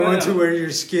I want to wear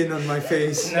your skin on my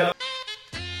face. No.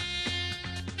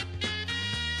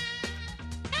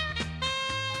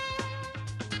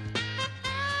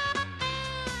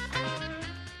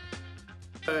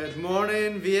 Good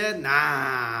morning,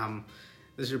 Vietnam.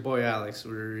 This is your boy Alex.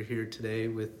 We're here today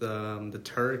with the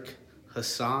Turk,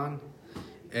 Hassan,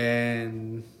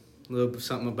 and a little bit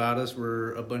something about us.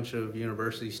 We're a bunch of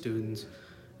university students.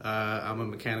 I'm a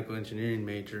mechanical engineering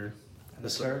major. And the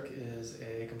Turk is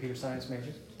a computer science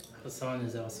major. Hassan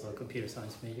is also a computer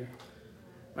science major.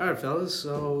 All right, fellas.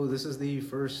 So this is the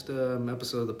first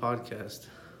episode of the podcast.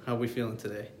 How are we feeling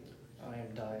today? I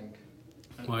am dying.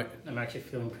 What? I'm actually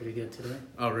feeling pretty good today.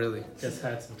 Oh, really? Just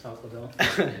had some Taco Bell.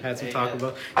 Had some Taco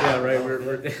Bell. Yeah, right.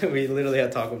 We literally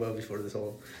had Taco Bell before this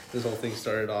whole thing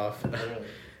started off. Really?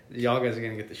 Y'all guys are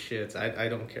gonna get the shits. I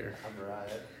don't care. I'm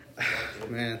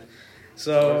right. Man.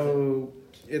 So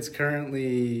it's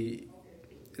currently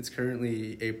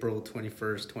April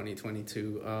 21st,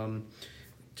 2022.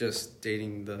 Just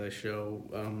dating the show.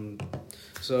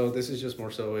 So this is just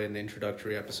more so an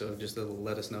introductory episode, just to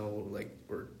let us know,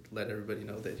 or let everybody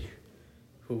know that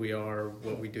who we are,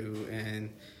 what we do,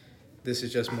 and this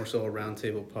is just more so a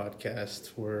roundtable podcast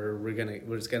where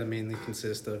it's gonna mainly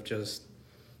consist of just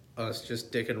us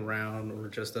just dicking around, or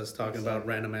just us talking about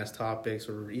random ass topics,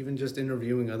 or even just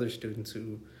interviewing other students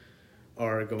who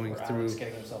are going through. Alex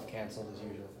getting himself canceled as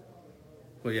usual.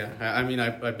 Well, yeah, I mean,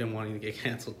 I've been wanting to get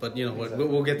canceled, but you know what, Exactly.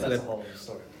 we'll get to That's that. a whole other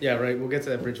story. Yeah, right. We'll get to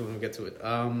that bridge when we get to it.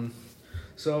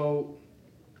 So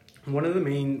one of the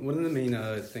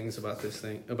main things about this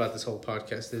whole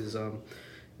podcast is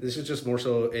this is just more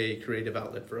so a creative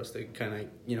outlet for us to kind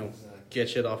of get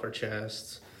shit off our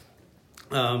chests,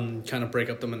 kind of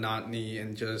break up the monotony,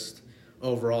 and just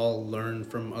overall learn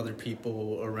from other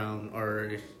people around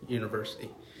our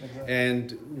university. Exactly.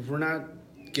 And we're not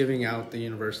giving out the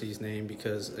university's name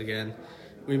because, again,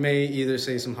 we may either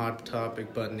say some hot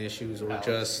topic button issues, or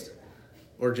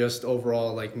just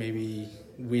overall, like, maybe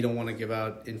we don't want to give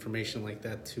out information like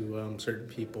that to certain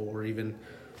people, or even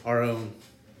our own.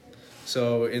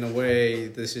 So in a way,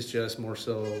 this is just more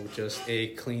so just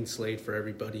a clean slate for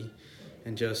everybody,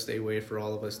 and just a way for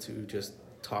all of us to just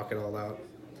talk it all out.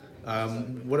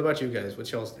 What about you guys?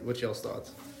 What's y'all's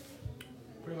thoughts?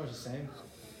 Pretty much the same.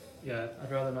 Yeah. I'd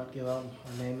rather not give out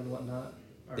our name and whatnot.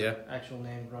 Our Yeah. actual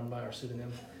name run by our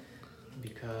pseudonym,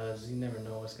 because you never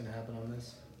know what's going to happen on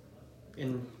this.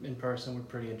 In person, we're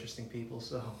pretty interesting people,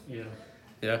 so Yeah.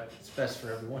 Yeah. it's best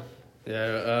for everyone.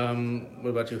 Yeah. What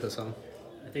about you, Hassan?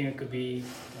 I think it could be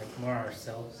like more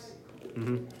ourselves,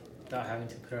 Mm-hmm. without having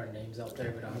to put our names out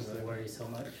there. We don't have to worry so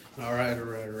much. All right.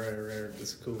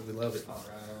 This is cool. We love it. All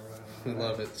right. We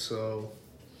love it. So,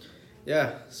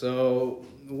 yeah. So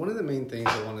one of the main things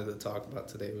I wanted to talk about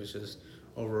today was just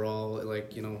overall,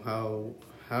 like,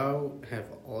 how have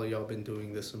all y'all been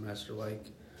doing this semester? Like,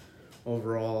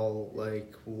 overall,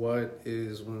 like, what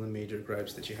is one of the major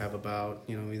gripes that you have about,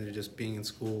 either just being in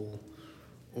school,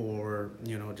 or,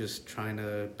 just trying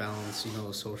to balance,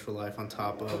 social life on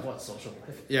top of... What social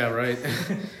life? Yeah, right.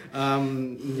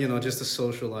 Just a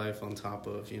social life on top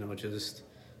of, just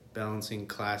balancing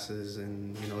classes,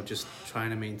 and, just trying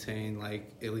to maintain,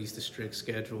 like, at least a strict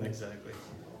schedule. Exactly.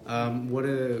 What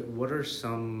are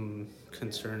some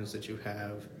concerns that you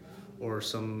have, or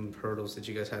some hurdles that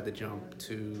you guys had to jump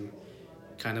to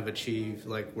kind of achieve,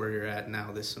 like, where you're at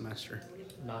now this semester?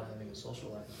 Not having a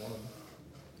social life is one of them.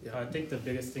 Yeah. I think the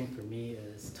biggest thing for me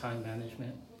is time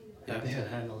management. Having to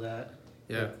handle that.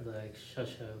 Yeah. With, like,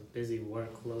 such a busy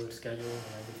workload schedule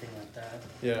and everything like that.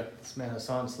 Yeah. This man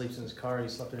Hassan sleeps in his car. He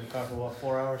slept in his car for what,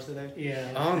 4 hours today?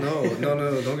 Yeah. Oh, no.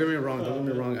 Don't get me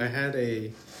wrong. I had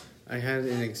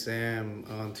an exam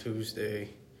on Tuesday,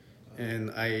 and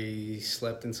I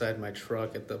slept inside my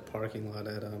truck at the parking lot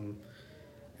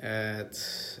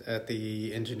at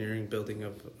the engineering building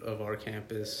of our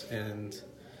campus. And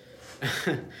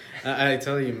I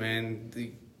tell you, man,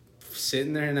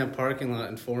 sitting there in that parking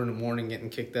lot at 4 a.m, getting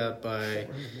kicked out by...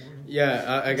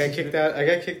 Yeah, I got kicked out. I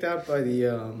got kicked out by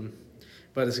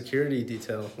the security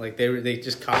detail. Like, they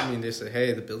just caught me and they said,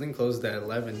 "Hey, the building closed at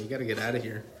 11. You got to get out of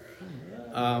here."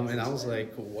 And I was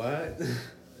like, "What?"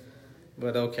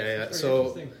 But okay,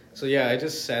 so yeah, I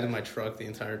just sat in my truck the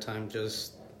entire time,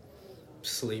 just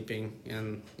sleeping,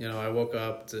 and I woke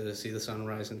up to see the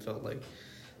sunrise and felt like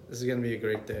this is gonna be a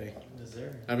great day.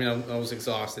 I mean, I was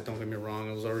exhausted. Don't get me wrong.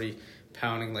 I was already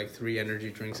pounding like 3 energy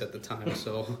drinks at the time.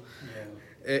 So,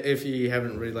 if you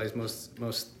haven't realized,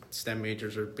 most STEM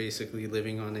majors are basically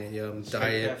living on a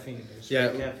diet.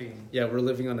 Caffeine. Yeah, we're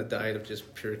living on a diet of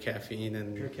just pure caffeine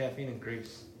and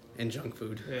grease and junk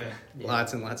food. Yeah.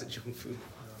 Lots and lots of junk food.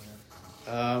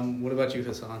 What about you,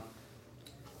 Hassan?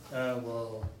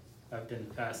 Well, I've been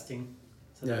fasting,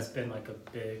 so that's been like a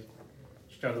big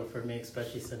struggle for me,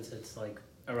 especially since it's like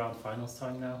around finals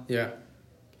time now. Yeah.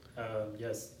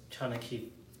 Just trying to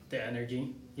keep the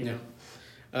energy, you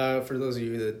know. For those of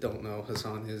you that don't know,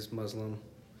 Hassan is Muslim.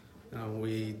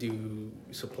 We do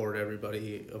support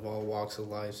everybody of all walks of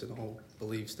life and all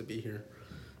beliefs to be here.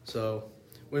 So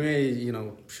we may,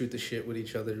 shoot the shit with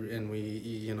each other, and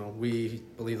we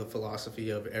believe the philosophy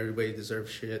of everybody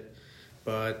deserves shit,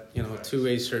 but, to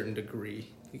a certain degree,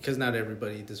 because not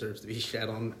everybody deserves to be shat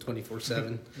on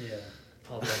 24/7. Yeah.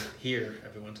 Although here,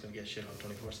 everyone's going to get shit on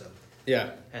 24/7.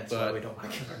 Yeah. Hence why we don't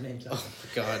want to give our names out. Oh,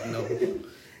 God, no.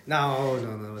 No,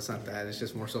 it's not that. It's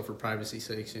just more so for privacy's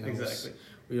sake. Exactly.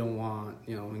 We don't want,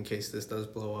 in case this does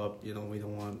blow up, we don't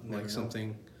want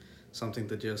something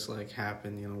to just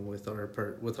happen, with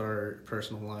our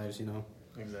personal lives,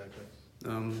 Exactly.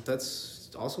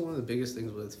 That's also one of the biggest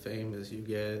things with fame is you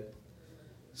get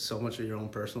so much of your own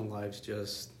personal lives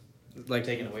just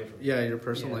taken away from you. Yeah, your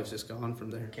personal life's just gone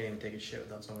from there. Can't even take a shit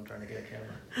without someone trying to get a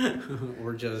camera.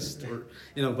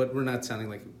 But we're not sounding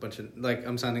like a bunch of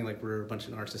I'm sounding like we're a bunch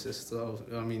of narcissists. So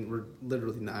I mean, we're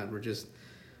literally not. We're just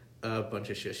a bunch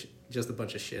of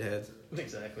shitheads.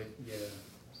 Exactly. Yeah.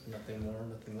 Nothing more,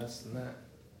 nothing less than that.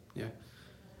 Yeah.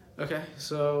 Okay,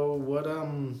 so what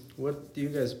do you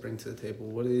guys bring to the table?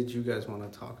 What did you guys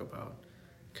want to talk about?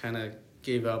 Kind of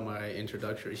gave out my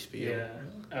introductory spiel. Yeah.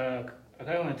 I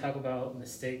kind of want to talk about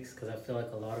mistakes because I feel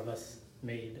like a lot of us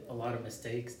made a lot of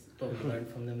mistakes, but we learned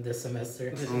from them this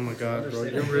semester. Oh my God, bro!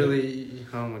 You're really.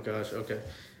 Oh my gosh. Okay.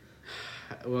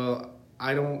 Well,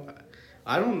 I don't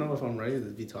know if I'm ready to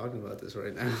be talking about this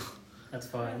right now. That's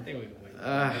fine. I think we can wait.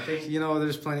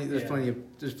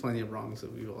 There's plenty of wrongs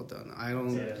that we've all done. I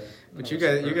don't. Yeah. But you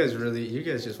guys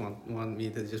just want me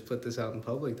to just put this out in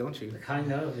public, don't you?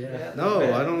 Kind of, yeah. No,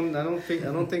 I don't think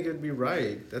it'd be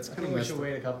right. That's kind of. We should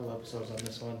wait a couple episodes on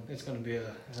this one.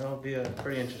 It'll be a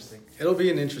pretty interesting. It'll be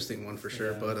an interesting one for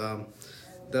sure, Yeah. but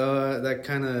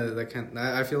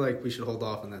I feel like we should hold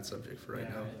off on that subject for right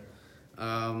now.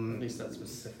 At least that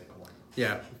specific one.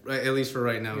 Yeah, right. At least for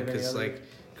right now, You have any because other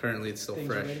currently it's still things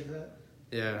fresh. related to that?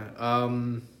 Yeah.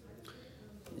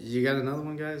 You got another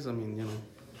one, guys? I mean, What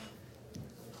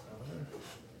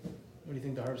do you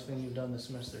think the hardest thing you've done this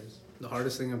semester is? the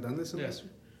hardest thing I've done this semester.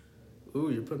 Ooh,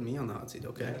 you're putting me on the hot seat.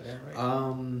 Okay. Yeah,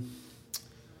 right.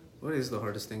 What is the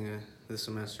hardest thing this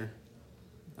semester?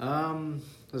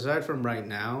 Aside from right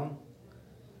now,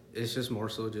 it's just more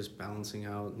so just balancing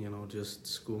out, just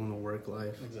school and the work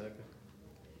life. Exactly.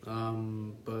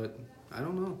 But I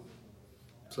don't know.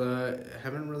 So I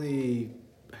haven't really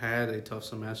had a tough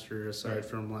semester aside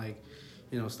from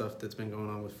stuff that's been going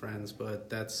on with friends. But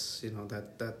that's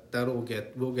we'll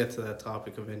get to that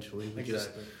topic eventually. We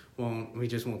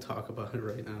just won't talk about it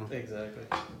right now. Exactly.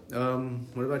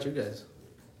 What about you guys?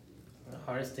 The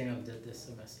hardest thing I did this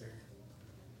semester,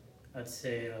 I'd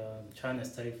say trying to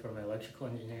study for my electrical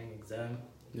engineering exam.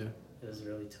 Yeah. It was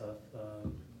really tough.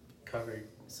 Covered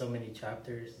so many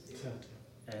chapters,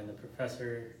 and the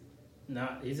professor,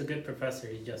 he's a good professor,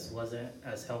 he just wasn't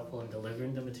as helpful in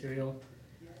delivering the material.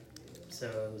 So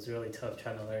it was really tough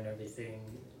trying to learn everything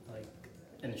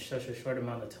in such a short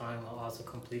amount of time while also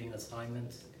completing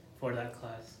assignments for that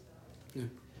class. Yeah.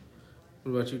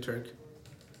 What about you, Turk?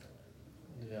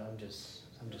 Yeah, I'm just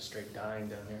straight dying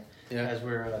down here. Yeah. As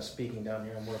we're speaking down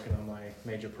here, I'm working on my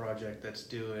major project that's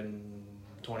due in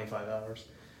 25 hours.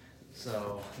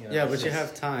 So, Yeah, but you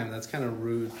have time. That's kind of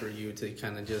rude for you to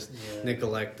kind of just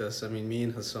neglect us. I mean, me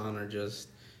and Hassan are just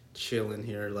chilling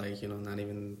here, not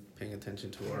even paying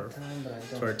attention to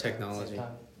our technology.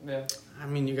 Yeah. I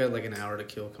mean, you got an hour to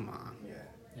kill. Come on.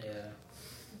 Yeah.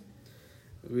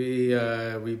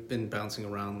 We've been bouncing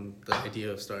around the idea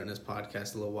of starting this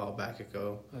podcast a little while back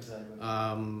ago. Exactly.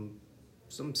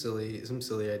 Some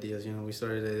silly ideas. We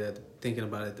started thinking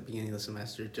about it at the beginning of the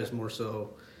semester. Just more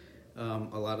so.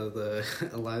 A lot of the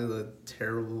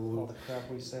terrible. All the crap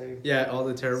we say. Yeah, all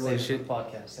the terrible shit.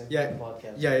 Podcast.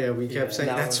 Yeah. We kept saying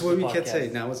that's what we kept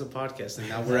saying. Now it's a podcast, and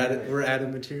now we're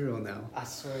at material now. I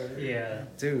swear. Yeah.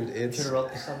 Dude, it's. Should have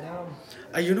wrote this stuff down.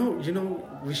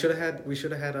 We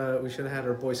should have had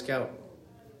our boy Scout.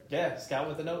 Yeah, Scout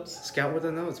with the notes. Scout with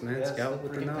the notes, man. Yeah, Scout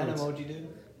with the pen notes. emoji, dude.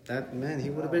 That man, he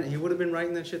would have been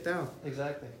writing that shit down.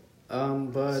 Exactly.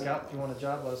 But Scout, if you want a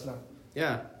job, let us know.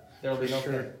 Yeah. There'll be no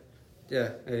sure. pay.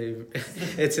 Yeah,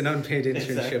 it's an unpaid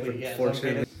internship, Exactly,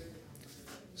 unfortunately.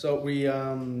 So we,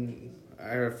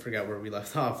 I forgot where we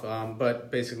left off, but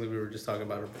basically we were just talking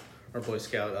about our boy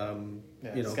Scout,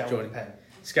 Scout joining. with the pen.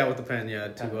 Scout with the pen,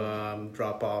 to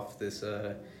drop off this,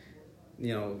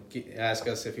 ask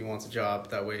us if he wants a job.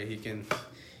 That way he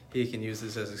he can use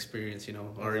this as experience. You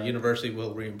know, our Exactly. university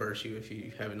will reimburse you if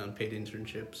you have an unpaid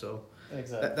internship. So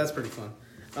Exactly. that's pretty fun.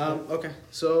 Okay,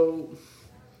 so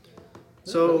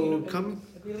come.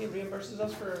 It really reimburses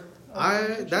us for.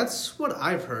 That's what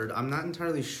I've heard. I'm not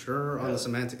entirely sure on the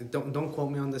semantic. Don't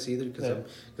quote me on this either,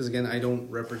 because again, we don't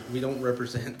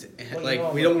represent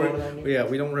Well,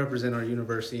 we don't represent our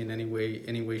university in any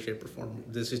way, shape, or form.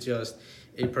 This is just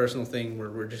a personal thing where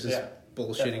we're just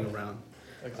bullshitting definitely. around.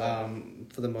 Exactly.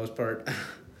 For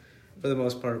the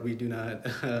most part, we do not.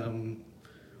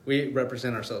 We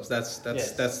represent ourselves. That's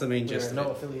the main We're gist. no of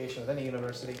it. affiliation with any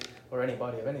university or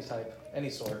anybody of any type, any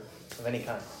sort, of any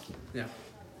kind. Yeah,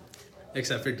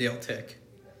 except for Dale Tech.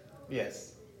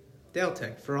 Yes. Dale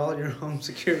Tech for all your home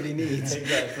security needs.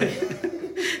 Exactly.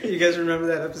 You guys remember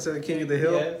that episode of King of the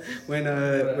Hill Yes.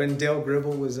 when Dale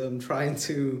Gribble was trying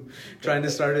to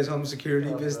start his home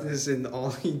security business, and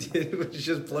all he did was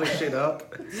just blow shit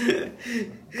up.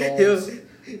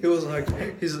 He was like,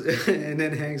 and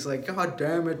then Hank's like, God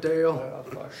damn it, Dale. Oh,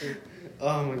 fuck, dude.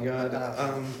 Oh my God.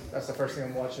 That's the first thing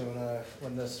I'm watching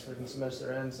when this freaking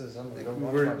semester ends. Is I'm gonna go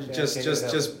watch We're my shit.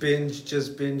 just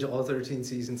binge all 13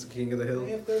 seasons of King of the Hill.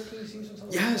 They have 13 seasons.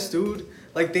 Yes, dude.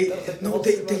 Like they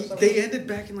ended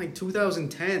back in like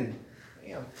 2010.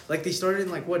 Damn. Like they started in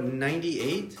like what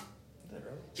 98?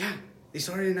 Yeah, they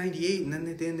started in 98 and then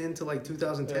they didn't end until like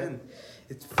 2010. Yeah.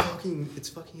 It's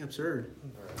fucking absurd.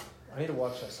 I need to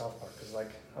watch South Park because like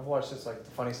I've watched this like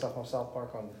the funny stuff on South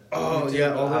Park on. Oh YouTube.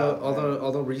 yeah,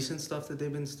 all the recent stuff that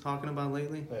they've been talking about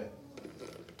lately. Yeah.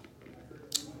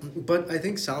 But I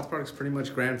think South Park's pretty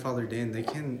much grandfathered in. They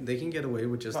can get away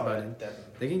with just about anything.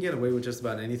 They can get away with just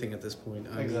about anything at this point.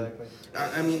 Exactly.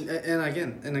 I mean, and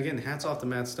again, hats off to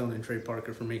Matt Stone and Trey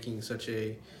Parker for making such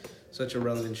a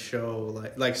relevant show,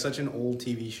 like such an old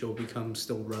TV show becomes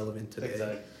still relevant today.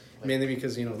 Exactly. Mainly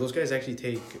because those guys actually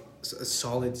take a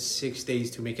solid 6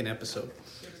 days to make an episode.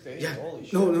 6 days. Yeah. Holy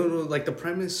shit. No. Like the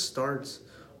premise starts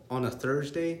on a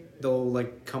Thursday. They'll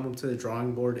like come up to the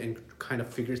drawing board and kind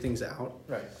of figure things out.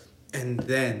 Right. And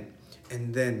then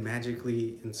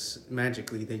magically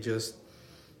they just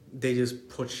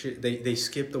put shit. They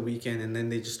skip the weekend and then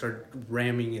they just start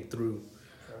ramming it through.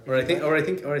 Or I think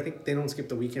they don't skip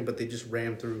the weekend, but they just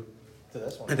ram through. To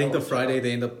this one. I think the Friday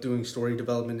they end up doing story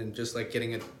development and just like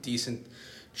getting a decent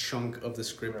chunk of the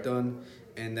script done,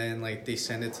 and then like they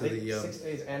send it to the 6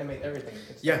 days animate everything.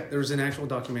 yeah. There was an actual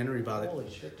documentary about it. Holy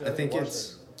shit! Dude, I think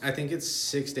it's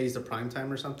 6 days to prime time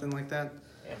or something like that.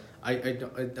 Yeah.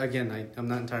 I'm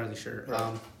not entirely sure.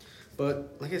 Right.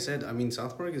 But like I said, I mean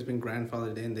South Park has been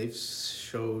grandfathered in. They've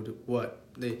showed what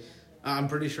they. I'm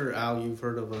pretty sure Al, you've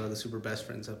heard of the Super Best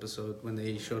Friends episode when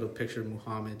they showed a picture of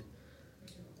Muhammad.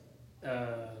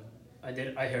 I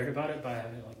did. I heard about it, but I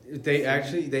haven't like. They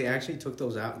actually took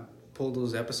those out, pulled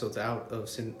those episodes out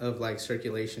of like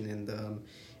circulation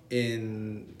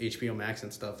in HBO Max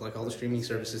and stuff. Like all the streaming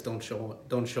services don't show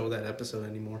that episode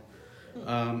anymore.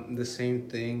 The same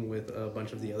thing with a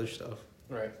bunch of the other stuff.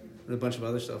 Right. A bunch of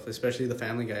other stuff, especially the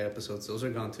Family Guy episodes. Those are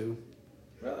gone too.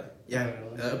 Really? Yeah.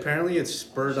 Really? Apparently, it's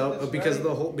spurred Shit, up that's because of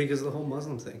the whole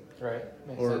Muslim thing. Right.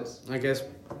 Makes Or sense. I guess,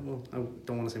 well, I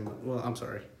don't want to say. Well, I'm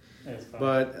sorry. It's fine.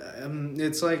 But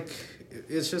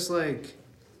it's just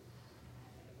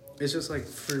like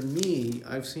for me,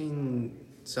 I've seen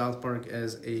South Park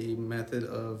as a method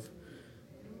of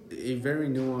a very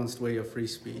nuanced way of free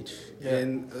speech, Yeah.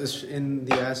 in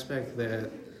the aspect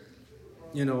that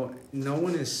no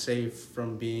one is safe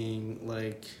from being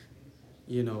like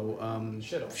shit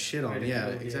on. Yeah,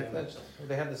 exactly.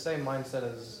 They have the same mindset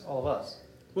as all of us.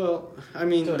 Well, I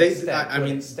mean, To an they've extent,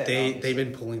 obviously.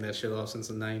 been pulling that shit off since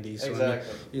the 90s. So,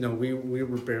 Exactly. I mean, we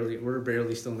were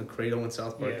barely still in the cradle when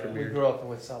South Park Yeah. We premiered. grew up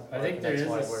with South I Park. think and there that's is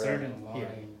why a we're certain line here.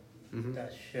 Mhm.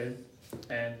 that should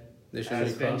and They should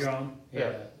has be been crossed. drawn.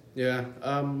 Yeah. Yeah,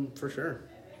 for sure.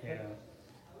 Yeah.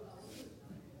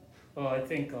 Well, I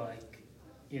think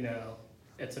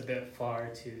it's a bit far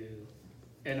to,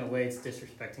 in a way, it's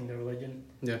disrespecting the religion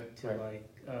Yeah. to Right.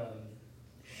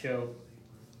 show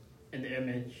an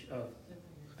image of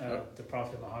the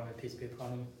Prophet Muhammad, peace be upon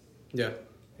him. Yeah.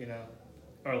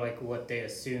 Or like what they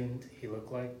assumed he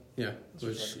looked like. Yeah,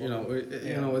 which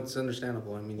it's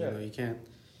understandable. I mean, Yeah. you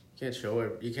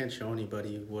can't show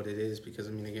anybody what it is because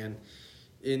I mean, again,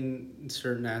 in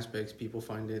certain aspects, people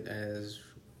find it as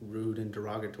rude and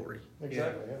derogatory.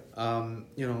 Exactly.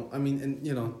 Yeah. I mean,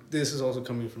 and this is also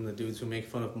coming from the dudes who make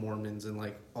fun of Mormons and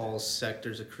like all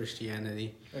sectors of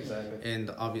Christianity Exactly. and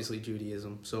obviously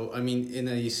Judaism. So I mean, in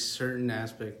a certain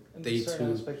aspect, In they a certain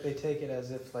too. aspect, they take it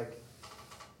as if like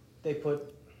they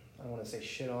put, I don't want to say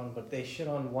shit on, but they shit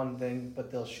on one thing,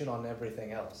 but they'll shit on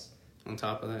everything else. On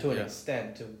top of that, to an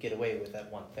extent to get away with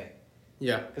that one thing.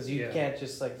 Yeah. Because you can't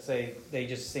just like say they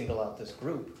just single out this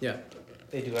group. Yeah.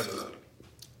 They do everything.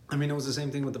 I mean, it was the same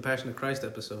thing with the Passion of Christ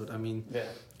episode. I mean,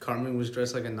 Carmen was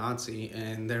dressed like a Nazi,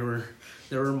 and they were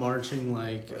marching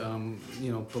like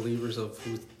believers of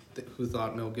who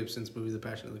thought Mel Gibson's movie The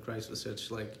Passion of the Christ was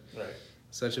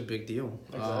such a big deal.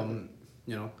 Exactly.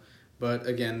 But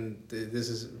again, this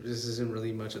isn't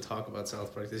really much a talk about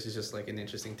South Park. This is just like an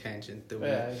interesting tangent that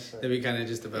we kind of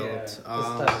just developed. This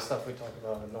type of stuff we talk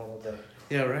about on a normal day.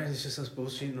 Yeah, right. It's just us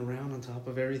bullshitting around on top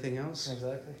of everything else.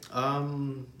 Exactly.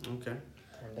 Okay.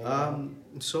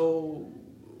 So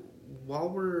while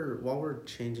we're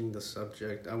changing the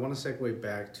subject, I want to segue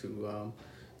back to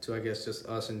I guess just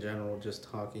us in general, just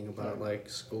talking about like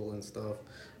school and stuff.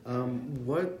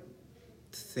 What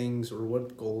things or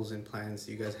what goals and plans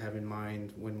do you guys have in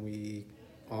mind when we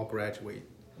all graduate?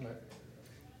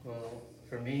 Well,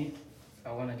 for me,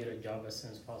 I want to get a job as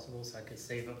soon as possible so I could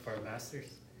save up for a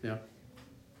master's. Yeah.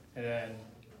 And then...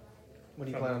 What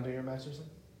do you plan on doing your master's in?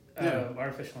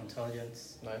 Artificial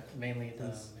intelligence, mainly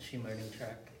the machine learning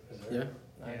track. Yeah?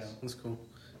 Nice. Yeah. That's cool.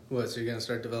 What, so you're going to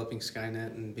start developing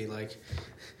Skynet and be like,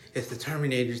 if the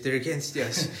Terminators, they're against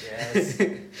us. Yes.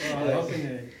 Well, I'm hoping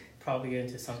to probably get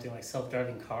into something like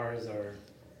self-driving cars or...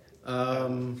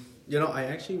 I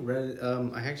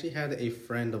actually had a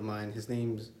friend of mine, his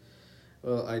name's,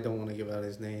 well, I don't want to give out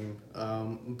his name,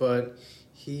 but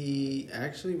he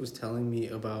actually was telling me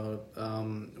about,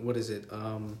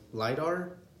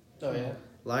 LiDAR? Oh, yeah.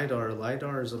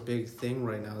 LiDAR is a big thing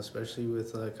right now, especially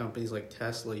with companies like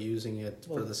Tesla using it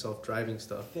for the self-driving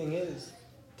stuff. Thing is,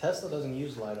 Tesla doesn't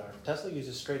use LiDAR. Tesla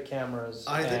uses straight cameras.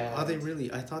 Are they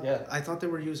really? I thought they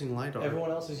were using LiDAR. Everyone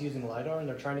else is using LiDAR, and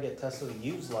they're trying to get Tesla to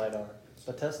use LiDAR.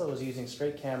 But Tesla was using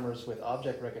straight cameras with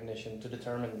object recognition to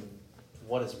determine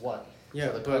what is what.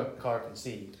 Yeah, so the car can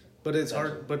see. But it's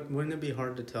hard. But wouldn't it be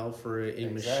hard to tell for a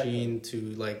machine to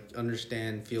like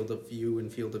understand field of view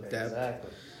and field of depth?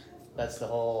 Exactly. That's the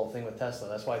whole thing with Tesla.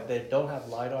 That's why they don't have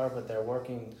LiDAR, but they're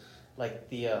working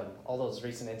like all those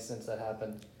recent incidents that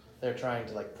happened. They're trying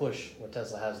to like push where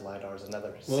Tesla has LiDAR as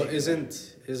another. Well,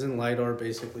 isn't LiDAR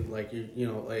basically like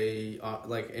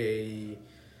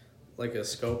like a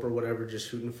scope or whatever, just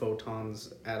shooting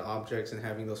photons at objects and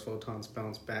having those photons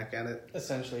bounce back at it?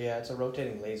 Essentially, yeah. It's a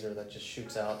rotating laser that just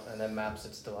shoots out and then maps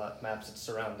its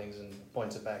surroundings and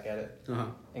points it back at it,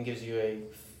 and gives you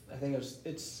I think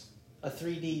it's a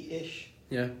 3D-ish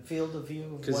field of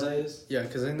view of what it is. Yeah,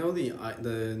 because I know the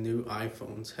new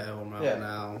iPhones have them out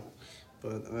now,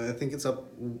 but I think it's up.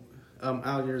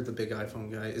 Al, you're the big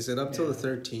iPhone guy. Is it up till the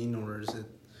 13 or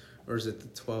is it the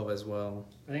 12 as well?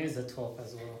 I think it's the 12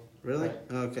 as well. Really?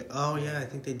 Right. Okay. Oh yeah, I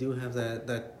think they do have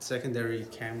that secondary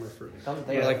camera for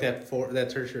like that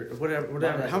tertiary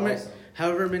whatever.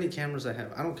 However many cameras I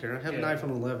have, I don't care. I have an iPhone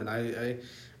 11. I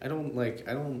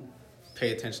don't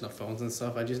pay attention to phones and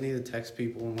stuff. I just need to text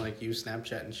people and like use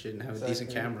Snapchat and shit and have a decent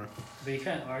camera. But you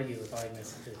can't argue with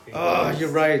iMessage. Oh, you're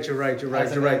right. As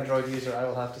an Android user, I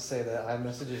will have to say that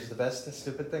iMessage is the best and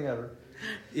stupid thing ever.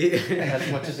 Yeah.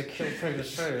 As much as it killed for me to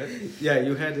say it. Yeah,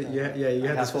 you had to. You had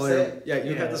to swallow.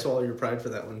 You had to swallow your pride for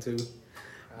that one too.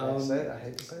 I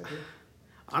hate to say it. Dude.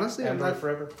 Honestly, Android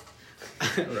forever.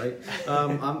 Right.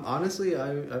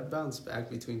 I've bounced back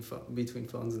between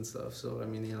phones and stuff. So I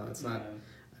mean, it's not.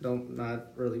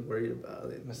 Not really worried about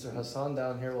it. Mr. Hassan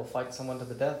down here will fight someone to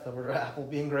the death over Apple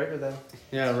being greater than.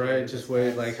 Yeah, right. Just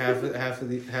wait, like half of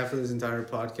this entire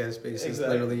podcast base is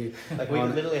literally. Like we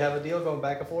could literally have a deal going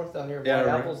back and forth down here. Yeah,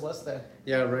 why right. Apple's less than.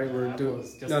 Yeah, right. We're doing.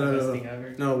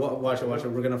 No. Watch it.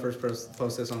 We're gonna first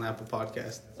post this on Apple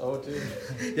Podcast. Oh, dude.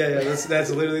 Yeah.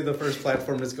 That's literally the first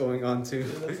platform it's going on to.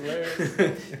 Dude, that's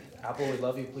hilarious. Apple, we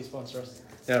love you. Please sponsor us.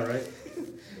 Yeah, right.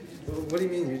 What do you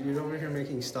mean? You're over here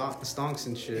making stonks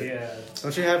and shit. Yeah.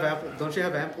 Don't you have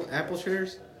Apple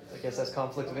shares? I guess that's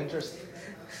conflict of interest.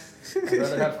 I'd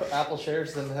rather have Apple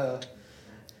shares than. Oh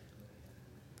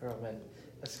man,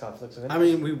 that's conflict of interest. I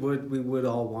mean, we would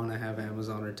all want to have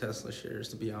Amazon or Tesla shares,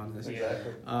 to be honest.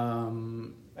 Exactly.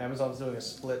 Amazon's doing a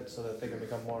split so that they can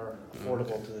become more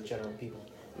affordable to the general people.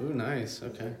 Ooh, nice.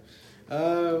 Okay.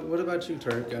 What about you,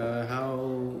 Turk?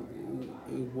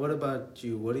 What about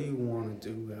you? What do you want to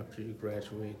do after you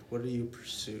graduate? What do you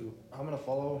pursue? I'm going to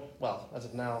follow, well, as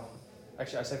of now,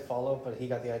 actually I say follow, but he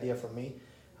got the idea from me.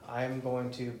 I'm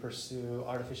going to pursue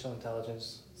artificial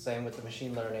intelligence, same with the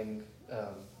machine learning,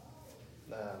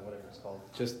 whatever it's called.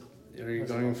 Are you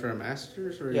going for a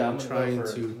master's or are I'm you trying go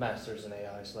for to... master's in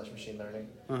AI/machine learning.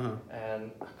 Uh-huh.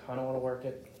 And I kind of want to work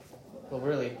it, well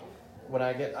really,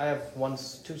 I have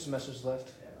 2 semesters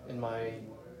left in my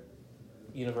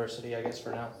university, I guess,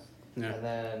 for now. Yeah. And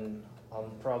then I'm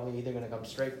probably either going to come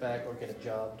straight back or get a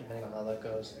job, depending on how that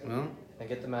goes. Well, and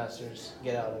get the master's,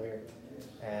 get out of here.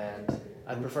 And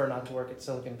I'd prefer not to work at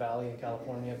Silicon Valley in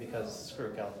California because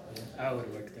screw California. I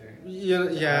would work there.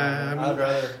 Yeah. I mean, I'd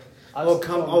rather.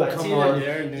 come on.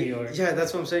 There in New York. Yeah,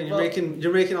 that's what I'm saying.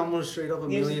 You're making almost straight up $1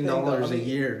 million a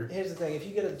year. Here's the thing: if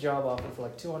you get a job offer for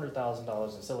like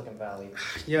 $200,000 in Silicon Valley,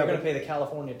 yeah, you're gonna pay the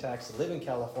California tax to live in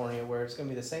California, where it's gonna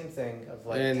be the same thing of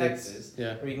like Texas,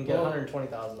 where you can get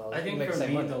 $120,000. I think for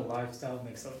me, the lifestyle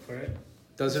makes up for it.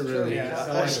 Does it really?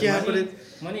 Yeah, so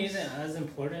money isn't as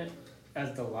important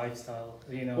as the lifestyle.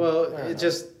 You know. Well, it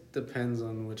just depends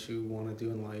on what you want to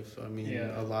do in life. I mean,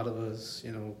 a lot of us,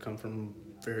 come from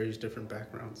various different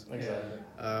backgrounds. Exactly.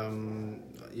 I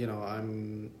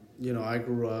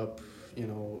grew up,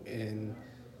 in,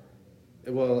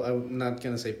 well, I'm not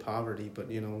gonna say poverty, but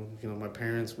my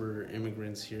parents were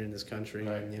immigrants here in this country,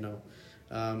 right. And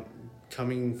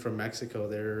coming from Mexico,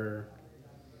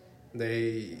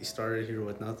 they started here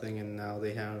with nothing, and now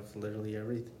they have literally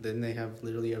everything. Then they have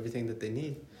literally everything that they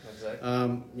need. Exactly.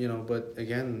 But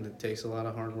again, it takes a lot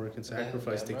of hard work and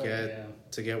sacrifice to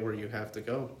get where you have to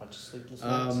go. Bunch of sleepless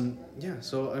nights. Yeah.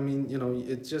 So I mean,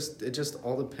 it just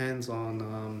all depends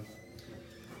on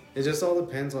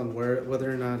whether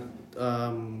or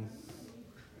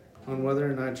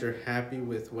not you're happy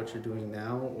with what you're doing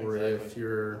now, or if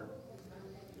you're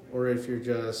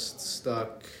just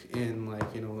stuck in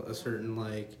a certain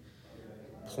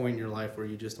point in your life where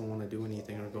you just don't want to do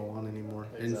anything or go on anymore.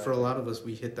 Exactly. And for a lot of us,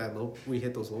 we hit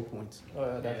those low points. Oh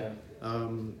yeah, definitely.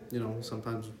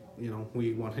 Sometimes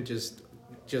we want to just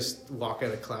walk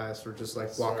out of class or just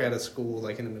walk out of school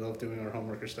in the middle of doing our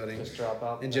homework or studying. Just drop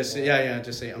out. And just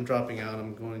say I'm dropping out.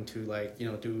 I'm going to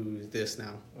do this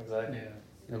now. Exactly.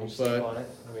 Yeah. You sleep on it.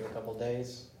 You wait a couple of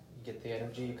days. You get the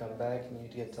energy. You come back and you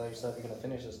tell yourself you're gonna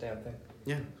finish this damn thing.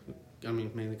 Yeah. I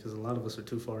mean, mainly because a lot of us are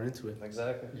too far into it.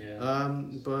 Exactly. Yeah.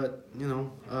 But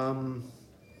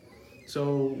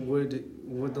so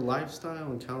would the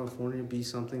lifestyle in California be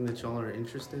something that y'all are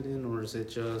interested in, or is it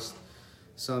just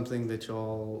something that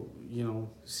y'all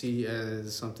see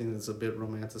as something that's a bit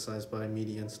romanticized by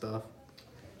media and stuff?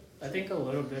 I think a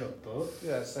little bit of both.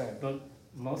 Yeah, same. But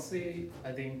mostly,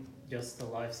 I think just the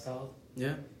lifestyle.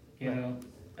 Yeah.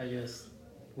 I just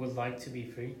would like to be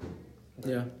free.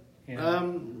 Yeah. Yeah.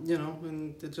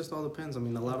 And it just all depends. I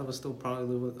mean, a lot of us still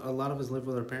probably live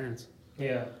with our parents.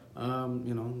 Yeah.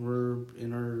 We're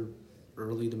in our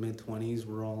early to mid 20s.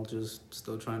 We're all just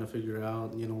still trying to figure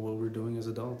out, what we're doing as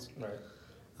adults. Right.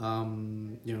 I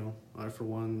for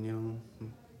one,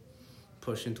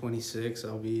 pushing 26.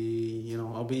 I'll be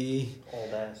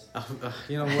old ass.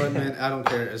 You know what, man? I don't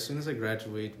care. As soon as I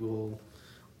graduate, we'll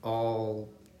all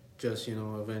just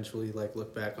eventually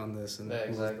look back on this and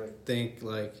think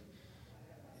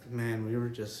man, we were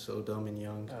just so dumb and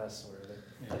young. I swear.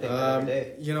 I think every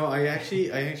day.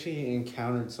 I actually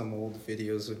encountered some old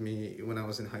videos of me when I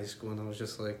was in high school, and I was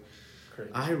just like,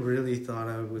 crazy. I really thought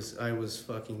I was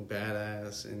fucking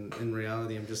badass, and in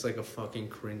reality, I'm just like a fucking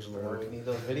cringe lord. We need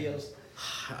those videos.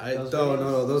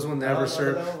 No, those will never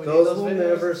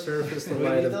never surface the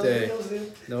light of day.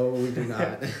 Videos, no, we do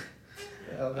not.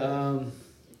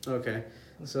 Okay,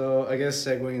 so I guess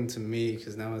segueing into me,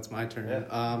 because now it's my turn. Yeah.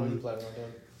 What are you planning on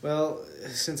doing? Well,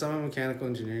 since I'm a mechanical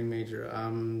engineering major, I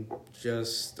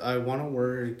want to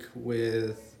work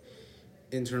with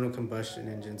internal combustion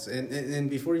engines. And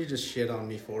before you just shit on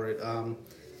me for it,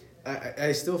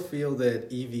 I still feel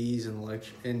that EVs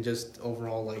and just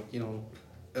overall,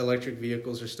 electric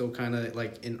vehicles are still kind of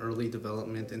in early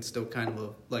development and still kind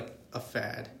of a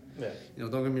fad. Yeah.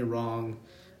 Don't get me wrong.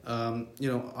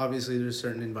 Obviously there's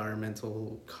certain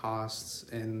environmental costs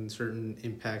and certain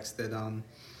impacts that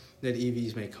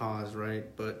EVs may cause, right?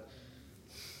 But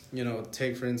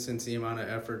take for instance the amount of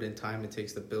effort and time it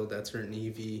takes to build that certain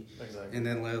EV, exactly. And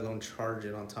then let alone charge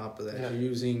it on top of that. Yeah.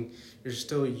 You're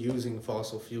still using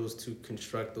fossil fuels to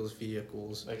construct those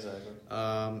vehicles. Exactly.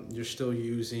 You're still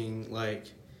using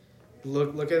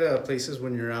look at places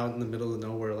when you're out in the middle of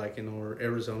nowhere, in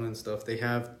Arizona and stuff. They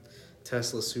have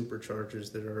Tesla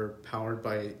superchargers that are powered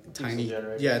by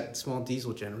small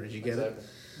diesel generators. You get it?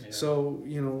 Yeah. So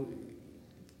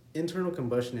internal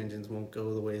combustion engines won't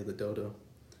go the way of the dodo,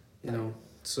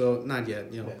 So not yet.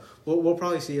 We'll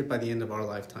probably see it by the end of our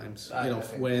lifetimes.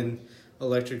 When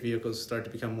electric vehicles start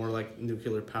to become more like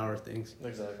nuclear power things.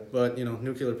 Exactly. But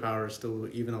nuclear power is still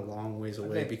even a long ways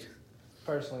away.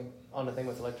 Personally, on the thing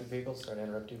with electric vehicles, sorry to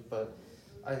interrupt you, but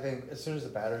I think as soon as the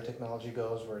battery technology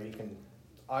goes, where you can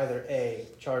either A,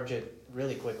 charge it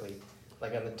really quickly,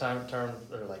 on the time term,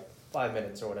 or 5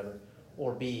 minutes or whatever,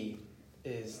 or B,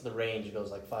 is the range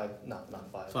goes like not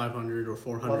 500 or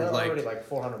 400. Well, they're like, already like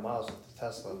 400 miles with the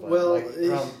Tesla, but well, like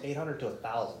around 800 to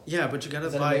 1,000. Yeah, but you gotta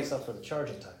buy. Then it makes up for the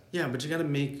charging time. Yeah, but you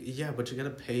gotta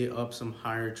pay up some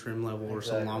higher trim level or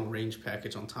some long range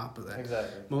package on top of that.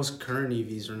 Exactly. Most current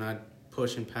EVs are not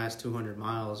pushing past 200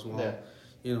 miles. Well,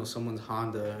 someone's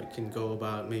Honda can go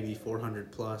about maybe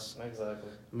 400 plus.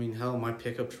 Exactly. I mean, hell, my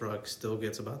pickup truck still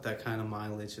gets about that kind of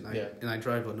mileage, and I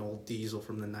drive an old diesel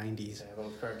from the 90s. Yeah, but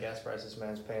with current gas prices,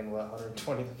 man's paying what,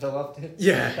 120 to fill up, dude?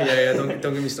 Yeah. Don't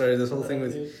get me started. This whole thing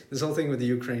with the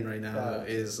Ukraine right now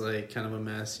is like kind of a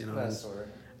mess.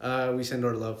 We send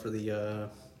our love for the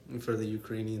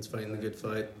Ukrainians fighting the good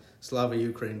fight. Slava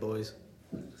Ukraine, boys.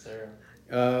 Sure.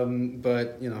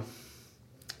 But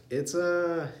it's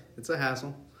a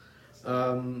hassle.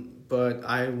 But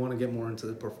I want to get more into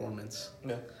the performance.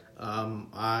 Yeah.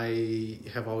 I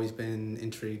have always been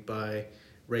intrigued by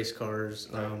race cars,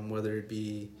 whether it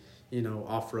be,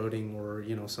 off-roading or,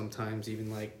 sometimes even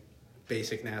like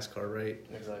basic NASCAR, right?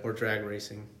 Exactly. Or drag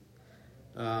racing.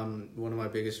 One of my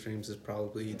biggest dreams is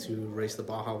probably to race the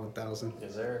Baja 1000.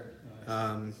 Yes, sir.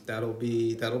 That'll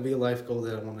be a life goal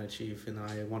that I want to achieve, and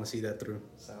I want to see that through.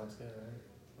 Sounds good, man.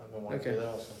 I've been wanting to do that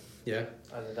also. Yeah.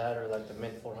 Either that or like the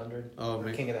Mint 400. Oh,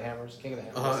 man. King of the Hammers.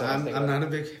 I'm not a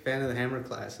big fan of the hammer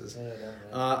classes. Yeah.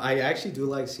 I actually do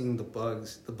like seeing the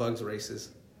bugs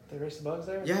races. They race the bugs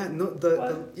there? Yeah, no,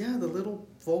 the little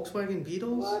Volkswagen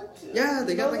Beetles. What? Yeah,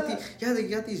 they got they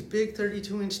got these big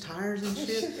 32-inch tires and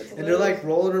shit, and they're like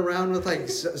rolling around with like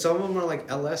some of them are like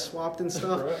LS swapped and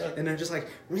stuff, and they're just like,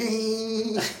 but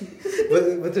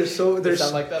they're sound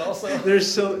like that also. They're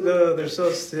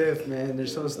so stiff, man. They're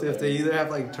so stiff. They either have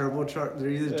like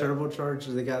turbocharged,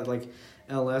 or they got like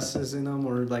LSs in them,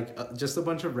 or like just a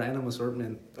bunch of random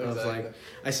assortment of like.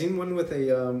 I seen one with a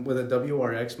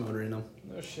WRX motor in them.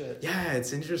 No shit. Yeah,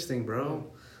 it's interesting, bro.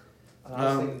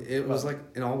 It was like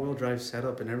an all-wheel drive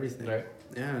setup and everything. Right.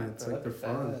 Yeah, it's like they're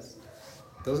fun.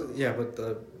 Those,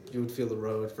 but you would feel the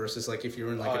road versus like if you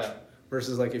were in like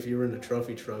versus like if you were in a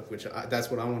trophy truck, which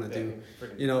that's what I want to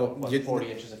do.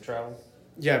 40 inches of travel.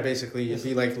 Yeah, basically, you'd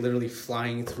be like literally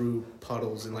flying through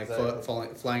puddles and like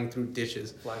flying through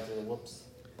ditches. Flying through the whoops.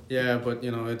 Yeah, but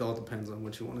it all depends on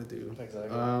what you want to do.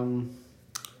 Exactly.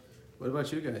 What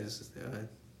about you guys?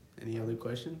 Any other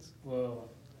questions? Well,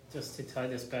 just to tie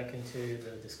this back into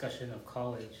the discussion of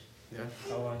college,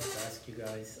 I wanted to ask you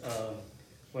guys,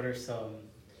 what are some,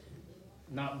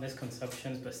 not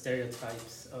misconceptions, but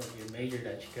stereotypes of your major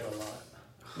that you get a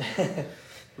lot?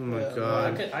 Oh my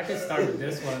God! I could start with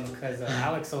this one because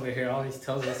Alex over here always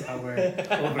tells us how we're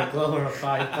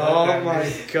overglorified. Oh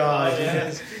my God!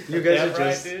 You guys are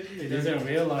just. Right, he doesn't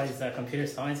realize that computer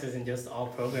science isn't just all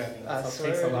programming. It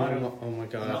takes a lot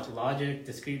of logic,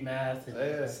 discrete math.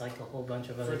 It's like a whole bunch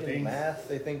of other things. Math.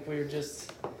 They think we're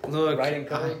just writing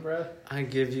code, bro. I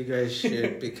give you guys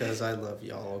shit because I love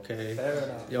y'all. Okay. Fair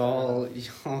enough.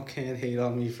 Y'all can't hate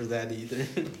on me for that either.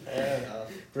 Fair enough.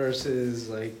 Versus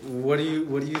like, what do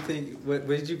you think? What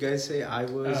did you guys say I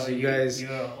was? You're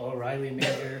an O'Reilly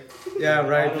major. Yeah,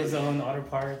 right. AutoZone, auto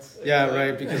parts. Yeah,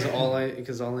 right. Because all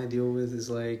I deal with is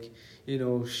like,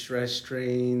 stress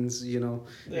strains.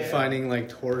 Finding like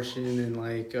torsion and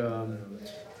like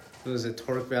what was it,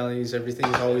 torque values. Everything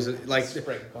is always like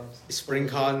spring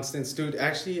constants, dude.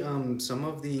 Actually, some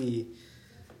of the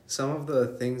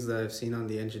things that I've seen on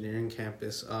the engineering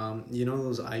campus,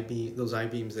 those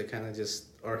I-beams that kind of just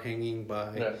are hanging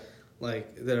by,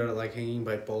 hanging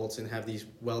by bolts and have these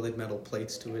welded metal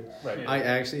plates to it. Right. Yeah. I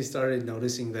actually started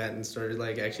noticing that and started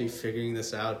like actually figuring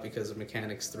this out because of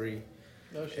Mechanics 3.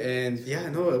 No shit. And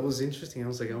it was interesting. I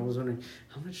was wondering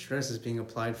how much stress is being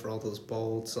applied for all those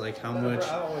bolts, like how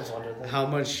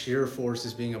much shear force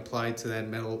is being applied to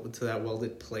that that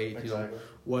welded plate. Exactly.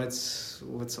 What's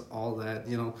all that?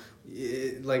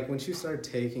 Like once you start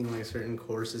taking like certain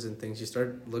courses and things, you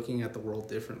start looking at the world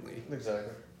differently.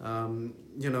 Exactly. But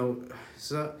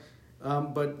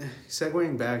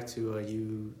segueing back to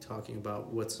you talking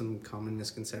about what's some common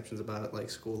misconceptions about like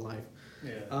school life.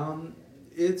 Yeah.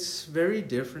 It's very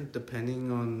different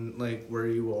depending on like where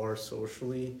you are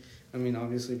socially. I mean,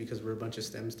 obviously because we're a bunch of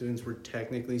STEM students, we're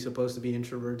technically supposed to be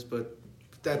introverts, but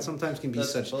that sometimes can be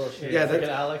such bullshit. Yeah,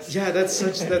 Alex. Yeah, that's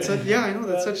such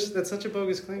a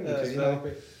bogus claim because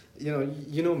exactly. you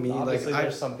know me. Obviously, like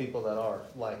there's some people that are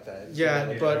like that.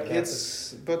 Yeah, but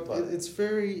it's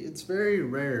very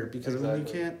rare because I mean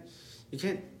you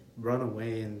can't run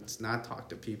away and not talk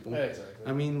to people. Yeah, exactly.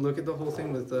 I mean, look at the whole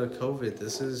thing with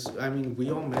COVID.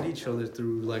 We all met each other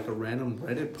through like a random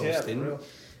Reddit post,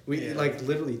 We like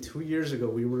literally 2 years ago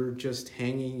we were just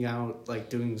hanging out, like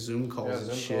doing Zoom calls and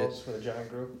Zoom shit. calls with a giant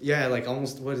group. Yeah, like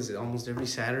almost every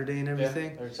Saturday and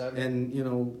everything. Yeah, every Saturday. And you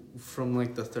know, from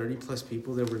like the 30 plus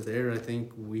people that were there, I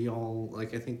think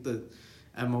the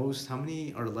at most, how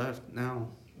many are left now?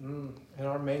 In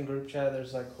our main group chat,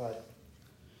 there's like what,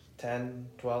 10,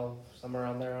 12, somewhere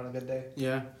around there on a good day.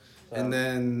 Yeah. So. And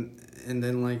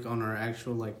then like on our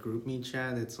actual like group meet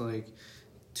chat, it's like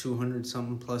 200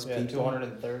 something plus people.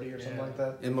 230 or something like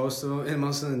that. And most of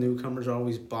the newcomers are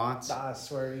always bots. I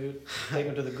swear, dude. Take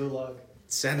them to the gulag.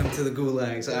 Send them to the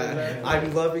gulags.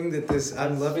 I'm loving that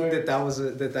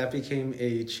that became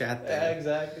a chat thing. Yeah,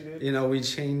 exactly, dude. You know, we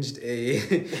changed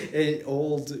a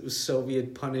old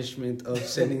Soviet punishment of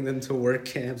sending them to work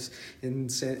camps and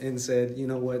said, you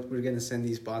know what, we're gonna send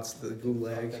these bots to the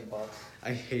gulag. Fuck them bots.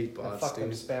 I hate bots, fuck dude.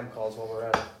 them spam calls while we're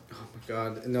at it. Oh my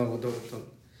god, no, don't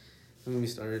let me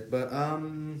start it. But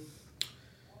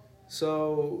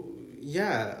so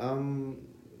yeah,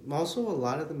 also a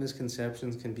lot of the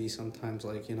misconceptions can be sometimes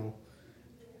like, you know,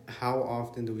 how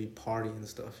often do we party and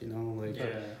stuff, you know, like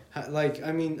like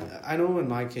I mean, I know in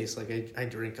my case, like I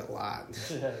drink a lot.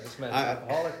 Yeah, this man's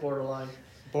alcoholic,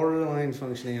 borderline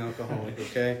functioning alcoholic.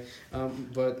 Okay.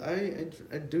 But I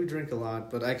do drink a lot,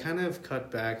 but I kind of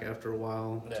cut back after a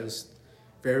while. Just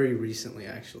very recently,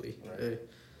 actually. Right.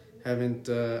 I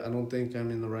don't think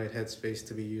I'm in the right headspace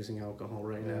to be using alcohol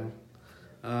right now.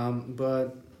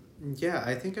 But yeah,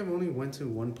 I think I've only went to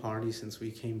one party since we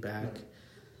came back. Right.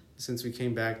 Since we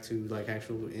came back to like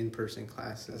actual in-person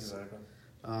classes. Exactly.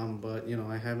 But you know,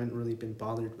 I haven't really been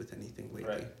bothered with anything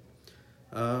lately.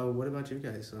 Right. What about you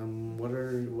guys? What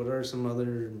are some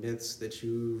other myths that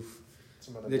you've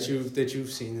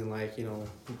seen in, like, you know,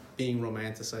 being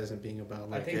romanticized and being about,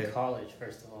 like, I think college,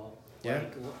 first of all. Yeah.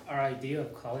 Like, our idea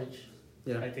of college,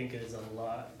 I think, is a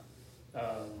lot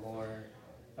more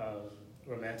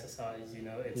romanticized. You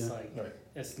know, it's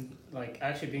it's like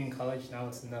actually being in college now.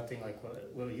 It's nothing like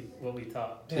what we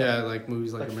thought. Yeah, like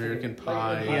movies like American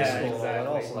Pie. Yeah, exactly. And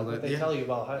also, like, they tell you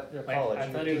about your college. I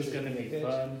thought it was gonna be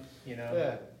fun. You know.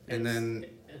 Yeah. And then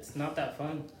it's not that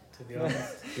fun, to be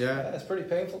honest. Yeah, it's pretty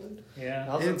painful, dude. Yeah.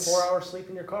 How's a 4 hour sleep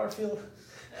in your car feel?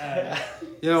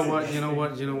 You know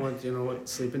what?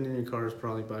 Sleeping in your car is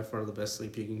probably by far the best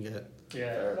sleep you can get.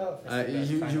 Yeah, fair enough.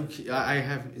 I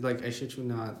have, like, I shit you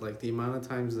not, like the amount of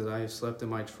times that I've slept in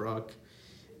my truck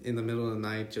in the middle of the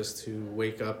night just to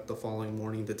wake up the following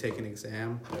morning to take an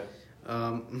exam.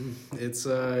 Yeah. It's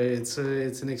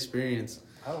an experience.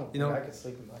 I don't think I could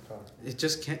sleep in my car. It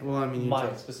just can't. Well, I mean,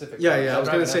 my specific. Yeah. I was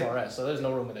gonna say. MRS, so there's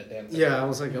no room in a damn thing. Yeah, I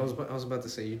was about to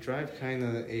say, you drive kind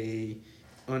of a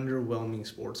underwhelming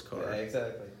sports car. Yeah,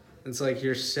 exactly. It's like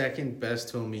your second best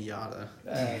to a Miata,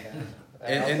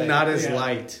 and not as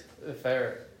light.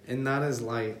 Fair. And not as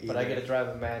light either. But I get to drive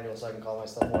a manual, so I can call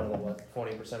myself one of the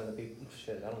 20% of the people.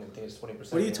 Shit, I don't even think it's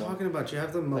 20%. What are you talking about? You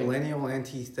have the millennial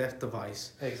anti-theft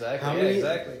device. Exactly.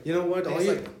 Exactly. You know what?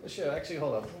 Shit, actually,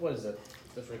 hold up. What is it?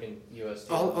 The freaking US.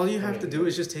 All you have to do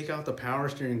is just take out the power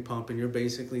steering pump, and you're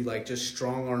basically like just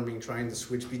strong arming, trying to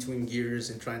switch between gears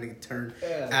and trying to turn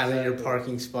out of your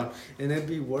parking spot. And it'd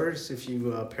be worse if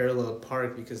you parallel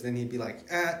park, because then he'd be like,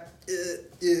 parallel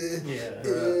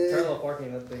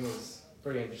parking, that thing is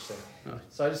pretty interesting. Oh.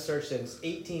 So I just searched it. It's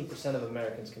 18% of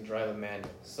Americans can drive a manual.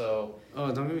 So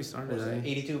don't get me started.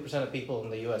 82% of people in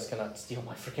the U.S. cannot steal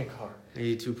my freaking car.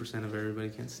 82% of everybody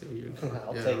can steal your car.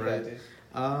 I'll take that, dude.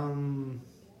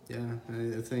 Yeah,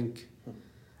 I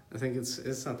think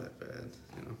it's not that bad,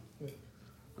 you know. Yeah.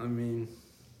 I mean,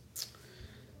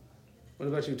 what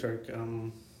about you, Turk?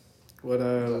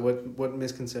 What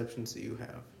misconceptions do you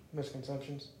have?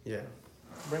 Misconceptions? Yeah.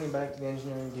 Bringing back to the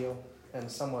engineering deal, and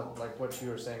somewhat like what you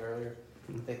were saying earlier,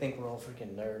 they think we're all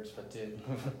freaking nerds, but dude,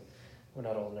 we're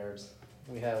not all nerds.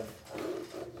 We have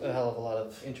a hell of a lot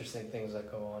of interesting things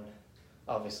that go on.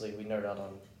 Obviously, we nerd out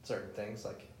on certain things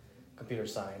like computer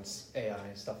science, AI,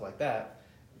 and stuff like that.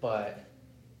 But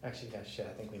actually, I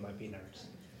think we might be nerds.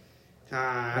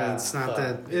 It's not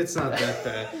that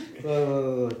bad.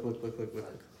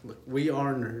 Look. We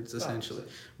are nerds essentially,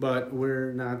 but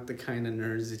we're not the kind of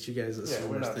nerds that you guys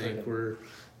assume or think.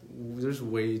 There's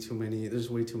way too many of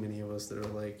us that are,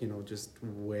 like, you know, just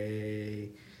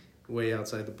way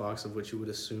outside the box of what you would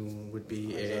assume would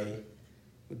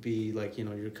be like, you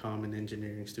know, your common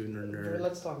engineering student or nerd.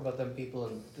 Let's talk about them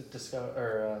people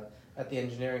at the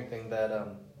engineering thing that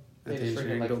at the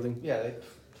engineering building. Yeah, they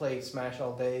play Smash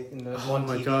all day. Oh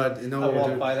my God! I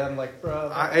walk by them like,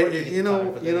 bro. You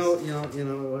know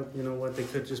what? They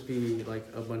could just be like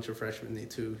a bunch of freshmen,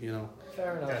 too.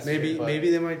 Fair enough.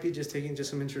 Maybe they might be just taking just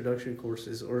some introductory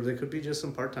courses, or they could be just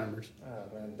some part timers.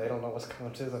 Oh man, they don't know what's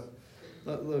coming to them.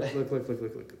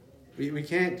 Look. We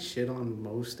can't shit on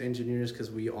most engineers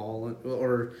because we all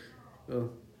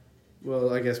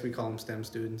well, I guess we call them STEM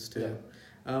students too.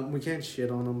 Yeah. We can't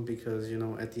shit on them because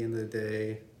at the end of the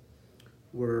day,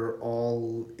 we're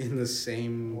all in the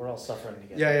same. We're all suffering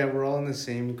together. Yeah, we're all in the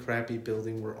same crappy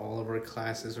building where all of our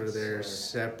classes are there,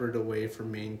 separate away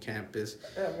from main campus.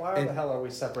 Yeah, why the hell are we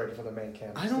separated from the main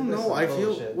campus? I don't know. I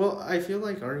feel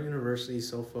like our university is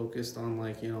so focused on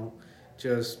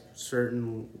just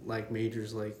certain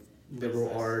majors like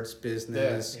liberal arts,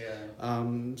 business,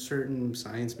 certain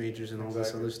science majors, and all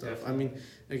this other stuff. Definitely. I mean,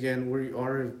 again, we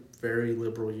are a very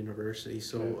liberal university,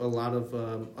 so a lot of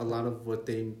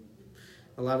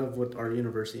what our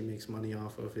university makes money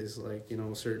off of is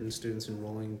certain students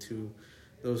enrolling to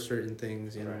those certain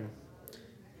things, and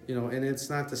it's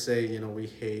not to say we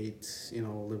hate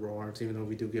liberal arts, even though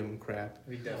we do give them crap.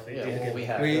 We definitely we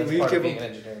have. We part give of being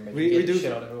them an engineer. We do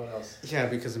shit on everyone else. Yeah,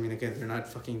 because again, they're not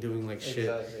fucking doing shit.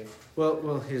 Exactly.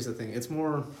 Well, here's the thing. It's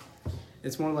more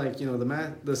like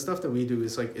the stuff that we do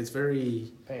is it's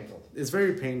very painful. It's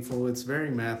very painful. It's very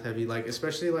math heavy.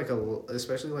 Especially a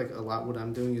lot what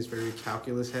I'm doing is very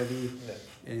calculus heavy,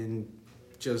 and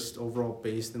just overall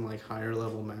based in higher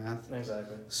level math.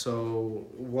 Exactly. So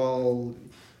while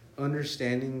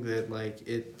understanding that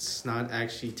it's not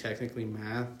actually technically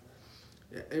math,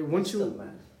 once it's still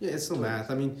math. Yeah, it's still math.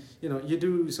 I mean, you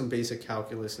do some basic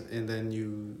calculus, and then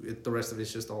the rest of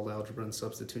it's just all algebra and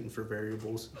substituting for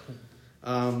variables.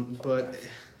 But,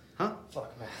 huh?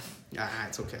 Fuck math.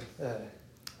 It's okay.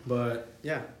 But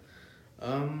yeah,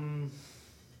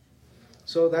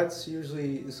 so that's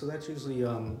usually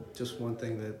just one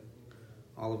thing that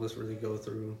all of us really go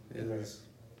through is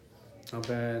how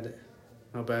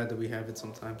bad do we have it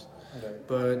sometimes. Okay.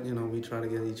 But we try to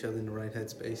get each other in the right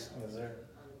headspace. Yes, sir.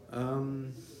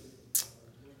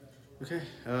 Okay.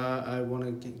 I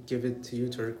want to give it to you,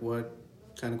 Turk. What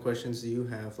kind of questions do you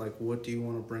have? What do you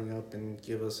want to bring up and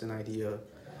give us an idea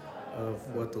of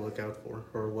what to look out for,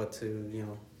 or what to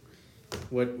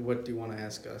what do you want to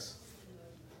ask us?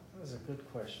 That's a good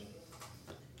question.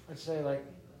 I'd say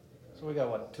so we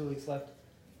got 2 weeks left?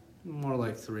 More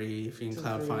like 3 if you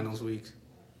include finals weeks.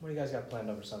 What do you guys got planned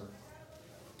over summer?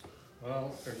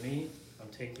 Well, for me, I'm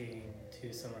taking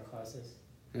 2 summer classes.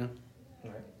 Yeah.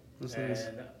 All right. That's and nice.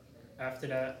 After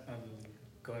that, I'm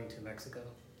going to Mexico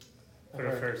for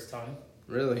the first time.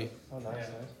 Really? Oh, nice,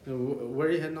 nice. Where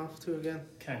are you heading off to again?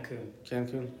 Cancun.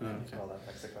 Oh, okay. Call that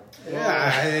Mexico.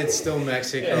 Yeah, it's still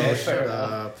Mexico. Shut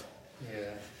up.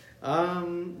 Yeah.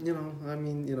 I've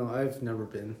never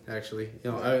been actually.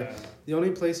 The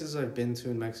only places I've been to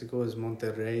in Mexico is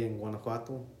Monterrey and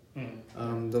Guanajuato.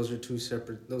 Those are two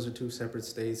separate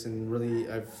states, and really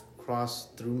I've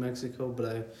crossed through Mexico, but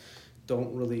I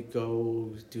don't really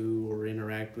go do or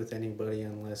interact with anybody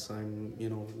unless I'm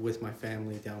with my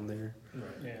family down there.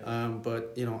 Right. Yeah.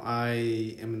 But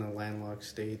I am in a landlocked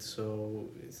state, so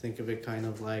think of it kind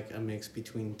of like a mix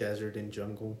between desert and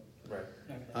jungle. Right.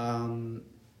 Okay.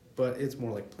 But it's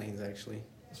more like plains actually.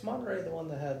 Is Monterey the one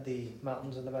that had the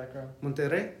mountains in the background?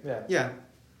 Monterrey? Yeah. Yeah.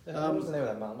 What was the name of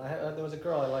that mountain? There was a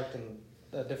girl I liked in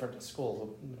a different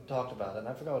school who talked about it, and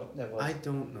I forgot what it was. I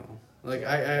don't know.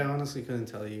 I honestly couldn't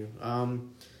tell you.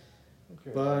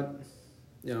 But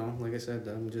like I said,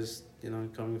 I'm just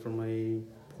coming from a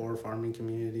poor farming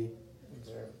community.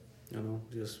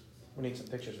 Just. We need some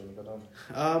pictures when we go down.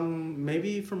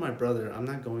 Maybe for my brother. I'm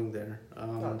not going there.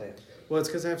 Damn. Well, it's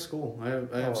because I have school. I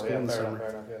have school in the summer. Fair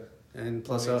enough, yeah. And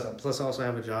plus I also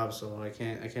have a job, so I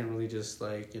can't really just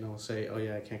say, oh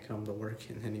yeah, I can't come to work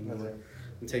anymore.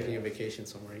 I'm taking a vacation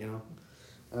somewhere,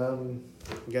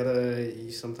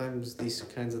 sometimes these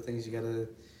kinds of things you gotta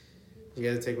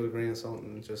take with a grain of salt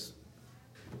and just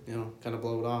kind of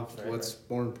blow it off. What's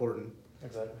more important?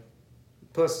 Exactly.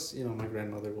 Plus, my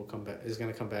grandmother is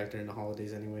gonna come back during the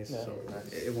holidays anyways, so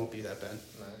nice. it won't be that bad.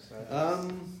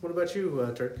 Nice. What about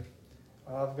you, Turk?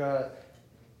 I've got.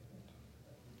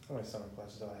 How many summer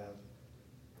classes do I have?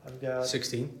 I've got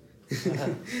 16.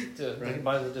 Right.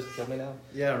 Might as well just kill me now.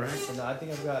 Yeah, right. So I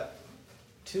think I've got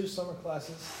 2 summer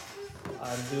classes.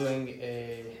 I'm doing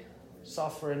a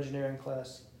software engineering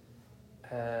class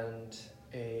and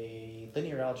a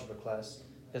linear algebra class.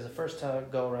 Because the first time I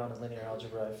go around in linear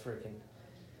algebra, I freaking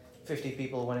 50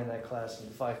 people went in that class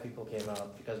and 5 people came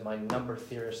out because my number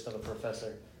theorist of a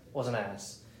professor was an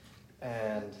ass.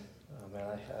 And oh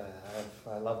man,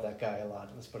 I love that guy a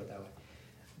lot. Let's put it that way.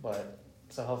 But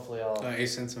so hopefully I'll. I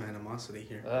sense some animosity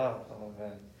here. Oh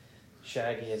man,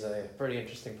 Shaggy is a pretty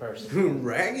interesting person.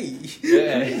 Raggy.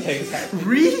 Yeah, exactly.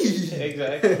 Reed.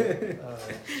 Exactly.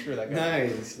 Screw that guy.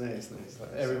 Nice.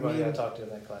 Everybody I talked to in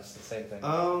that class, the same thing.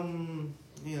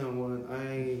 You know what?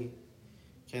 I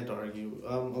can't argue.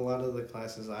 A lot of the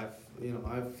classes I've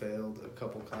failed a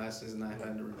couple classes and I've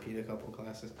had to repeat a couple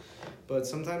classes, but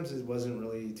sometimes it wasn't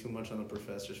really too much on the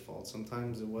professor's fault.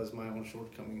 Sometimes it was my own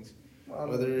shortcomings.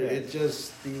 Whether it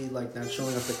just be like not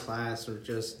showing up to class or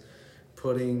just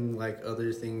putting like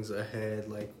other things ahead,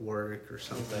 like work or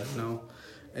something,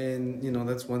 and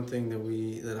that's one thing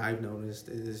that I've noticed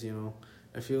is,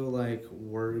 I feel like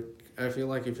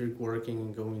if you're working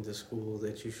and going to school,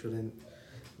 that you shouldn't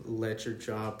let your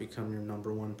job become your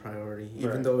number one priority,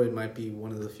 even though it might be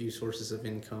one of the few sources of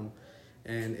income.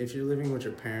 And if you're living with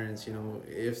your parents,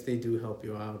 if they do help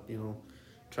you out,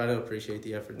 try to appreciate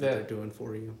the effort that they're doing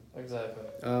for you. Exactly.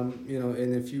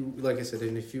 And if you, like I said,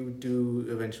 and if you do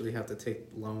eventually have to take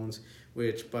loans,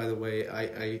 which, by the way,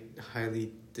 I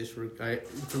highly disregard.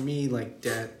 For me, like,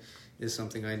 debt is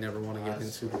something I never want to get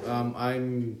into.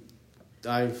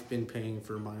 I've been paying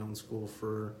for my own school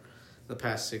for the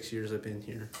past 6 years I've been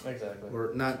here. Exactly.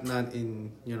 Or not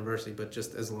in university, but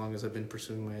just as long as I've been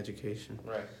pursuing my education.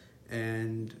 Right.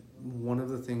 And one of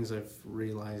the things I've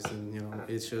realized, and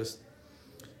it's just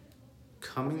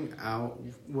coming out.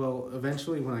 Well,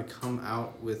 eventually, when I come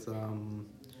out with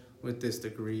this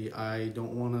degree, I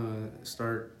don't want to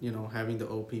start having to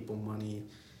owe people money.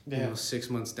 6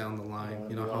 months down the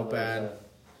line. How bad.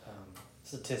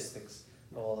 Statistics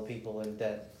of all the people in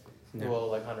debt. Who owe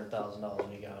like $100,000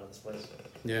 when you get out of this place.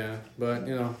 Yeah, but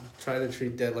try to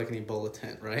treat debt like an Ebola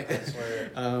tent, right? I swear.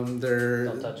 Don't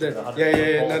touch it.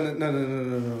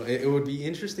 No. It would be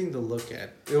interesting to look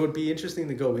at. It would be interesting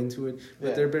to go into it,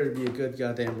 but there better be a good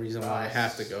goddamn reason why I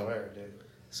have to go. Swear, dude.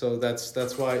 So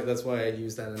that's why I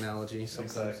use that analogy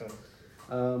sometimes. Exactly.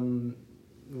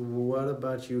 What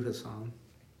about you, Hassan?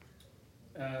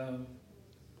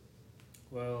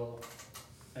 Well,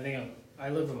 I think I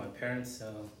live with my parents,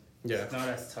 so. Yeah. It's not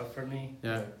as tough for me.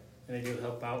 Yeah. And they do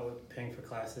help out with paying for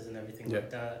classes and everything like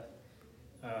that.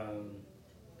 I'm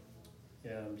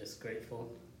just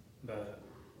grateful. But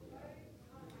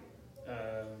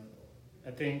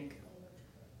I think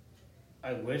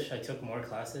I wish I took more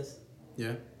classes.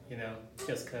 Yeah.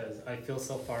 Just because I feel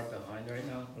so far behind right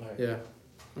now. Yeah.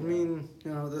 I mean,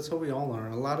 that's how we all are.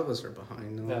 A lot of us are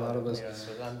behind. A lot of us,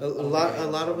 a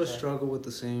lot of us struggle with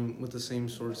the same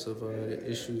sorts of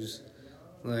issues,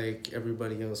 like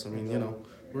everybody else. I mean,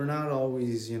 we're not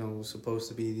always, supposed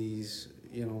to be these,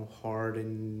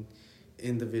 hardened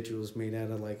individuals made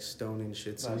out of like stone and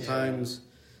shit.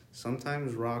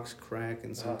 Sometimes rocks crack,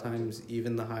 and sometimes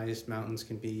even the highest mountains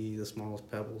can be the smallest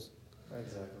pebbles.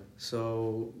 Exactly.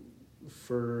 So,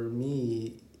 for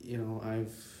me,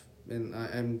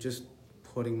 I'm just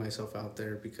putting myself out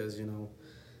there because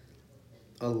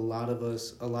a lot of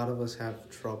us have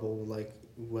trouble, like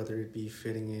whether it be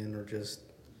fitting in or just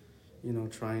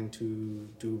trying to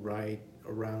do right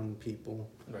around people.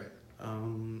 Right.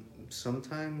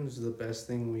 Sometimes the best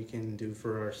thing we can do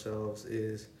for ourselves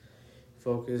is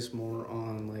focus more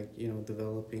on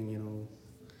developing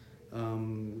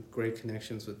great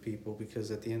connections with people, because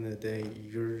at the end of the day,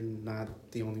 you're not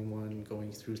the only one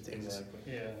going through things. Exactly.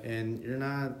 Yeah. And you're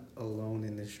not alone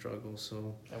in this struggle.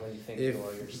 So. And when you think you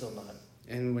are, you're still not.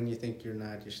 And when you think you're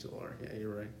not, you still are. Yeah,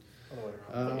 you're right.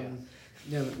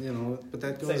 But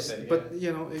that goes. Same thing, but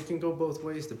it can go both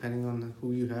ways depending on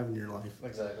who you have in your life.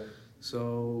 Exactly.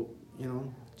 So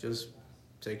just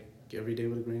take every day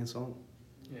with a grain of salt.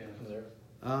 Yeah.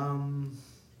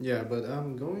 Yeah, but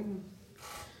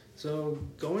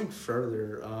going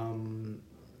further,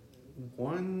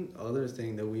 one other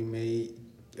thing that we may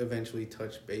eventually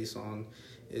touch base on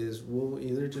is we'll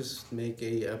either just make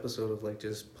a episode of like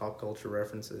just pop culture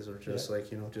references, or just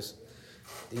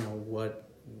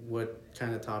what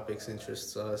kind of topics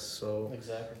interests us. So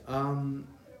exactly.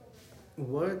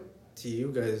 What do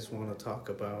you guys want to talk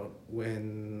about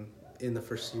when in the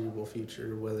foreseeable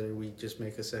future, whether we just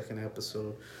make a second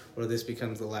episode or this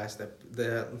becomes the last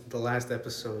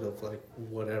episode of like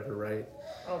whatever, right?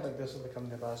 I don't think this will become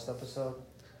the last episode,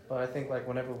 but I think like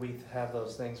whenever we have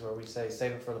those things where we say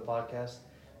save it for the podcast,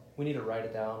 we need to write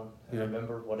it down and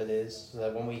remember what it is, so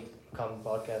that when we come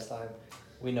podcast time,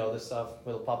 we know this stuff.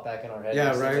 It'll pop back in our head.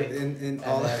 Yeah, right. And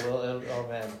all that. Oh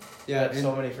man. Yeah.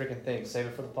 So many freaking things. Save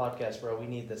it for the podcast, bro. We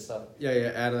need this stuff.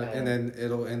 Yeah. And then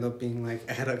it'll end up being like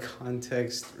add a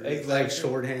context, exactly. like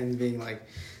shorthand, being like,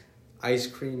 ice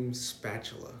cream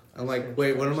spatula. I'm like,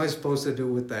 wait, what am I supposed to do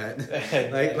with that?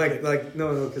 like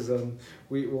no, because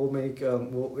we'll make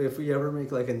if we ever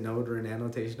make like a note or an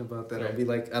annotation about that, I'll be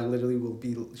like, I literally will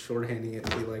be shorthanding it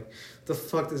and be like, the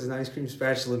fuck does an ice cream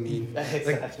spatula mean?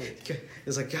 Exactly. Like,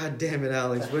 it's like, God damn it,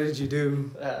 Alex, what did you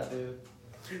do? Yeah, dude.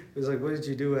 It was like, what did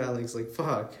you do, Alex? Like,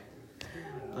 fuck.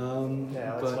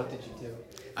 Alex, what did you do?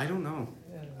 I don't know.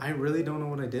 Yeah. I really don't know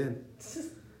what I did.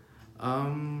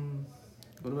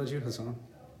 What about you, Hassan?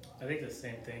 I think the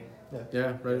same thing.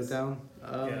 Yeah, write it down.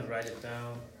 Write it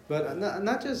down. But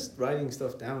not just writing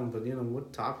stuff down, but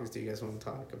what topics do you guys want to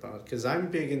talk about? Because I'm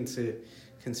big into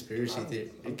conspiracy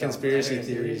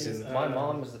theories, and my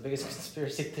mom is the biggest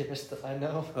conspiracy theorist that I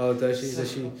know. Oh, does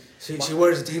she? She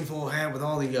wears a tinfoil hat with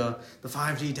all the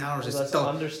 5G towers. Well, that's an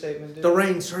understatement, dude. The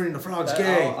rain's turning the frogs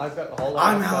gay.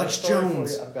 I'm Alex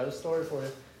Jones. I've got a story for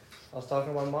you. I was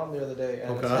talking to my mom the other day,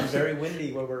 and it's very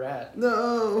windy where we're at.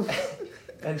 No.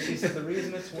 And she said the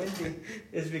reason it's windy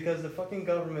is because the fucking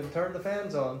government turned the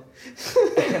fans on,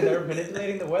 and they're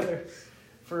manipulating the weather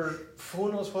for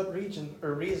who knows what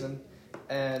reason.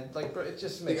 And like, bro, it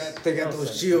just makes they got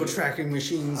those geo-tracking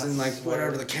machines and like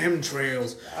whatever the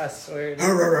chemtrails. I swear.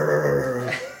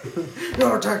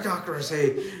 Your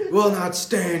technocracy will not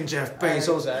stand, Jeff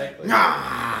Bezos. Exactly.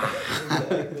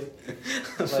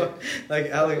 Exactly. like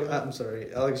Alex. I'm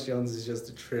sorry, Alex Jones is just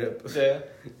a trip. Yeah.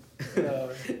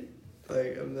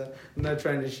 Like I'm not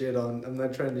trying to shit on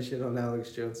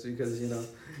Alex Jones because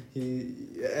he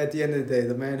at the end of the day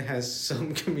the man has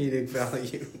some comedic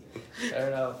value. Fair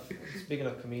enough. Speaking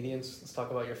of comedians, let's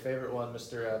talk about your favorite one,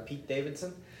 Mr. Pete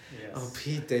Davidson. Yes. Oh,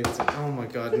 Pete Davidson. Oh my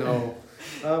God, no.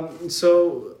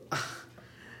 So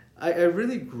I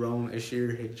really grown a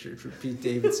sheer hatred for Pete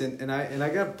Davidson, and I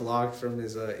got blocked from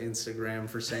his Instagram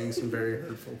for saying some very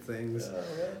hurtful things.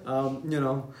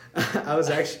 I was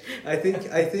actually I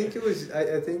think it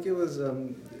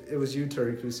was you,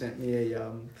 Turk, who sent me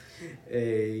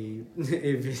a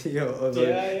video of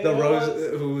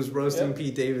who was roasting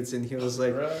Pete Davidson. He was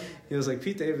like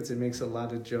Pete Davidson makes a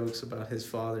lot of jokes about his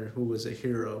father, who was a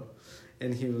hero,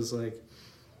 and he was like,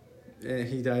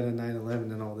 he died on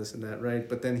 9/11 and all this and that, right?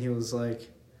 But then he was like,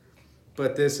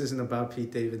 but this isn't about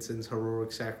Pete Davidson's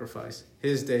heroic sacrifice.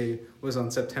 His day was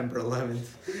on September 11th.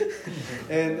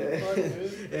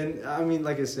 and I mean,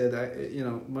 like I said,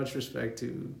 much respect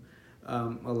to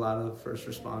a lot of first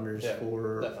responders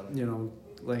for definitely.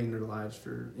 Laying their lives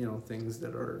for things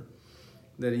that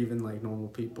even like normal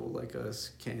people like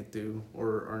us can't do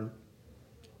or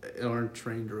aren't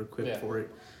trained or equipped for it.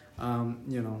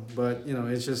 But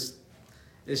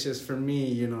it's just for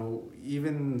me,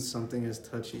 even something as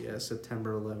touchy as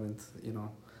September 11th,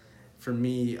 for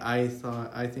me, I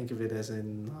think of it as a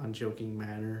non-joking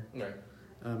manner. Right.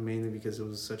 Mainly because it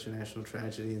was such a national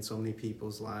tragedy and so many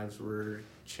people's lives were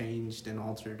changed and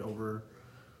altered over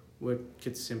what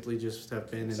could simply just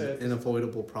have been an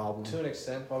avoidable problem. To an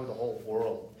extent, probably the whole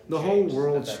world. The whole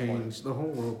world changed. The whole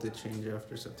world did change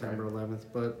after September 11th,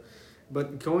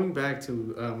 But going back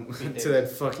to to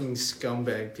that fucking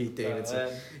scumbag Pete Davidson,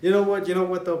 you know what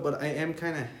though? But I am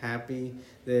kind of happy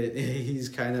that he's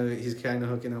kind of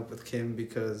hooking up with Kim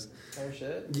because. Oh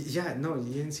shit. Yeah, no,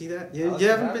 you didn't see that. You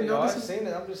haven't been noticing. I've seen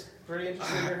it. I'm just pretty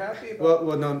interested. You're happy about.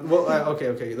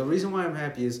 Okay. The reason why I'm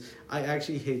happy is I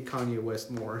actually hate Kanye West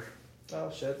more.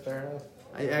 Oh shit! Fair enough.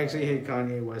 I actually hate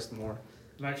Kanye West more.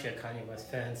 I'm actually a Kanye West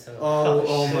fan, so.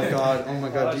 Oh my god!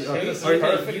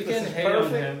 You can hate on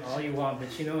him all you want, but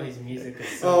his music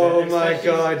is so good. My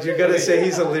god! You gotta say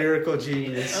he's a lyrical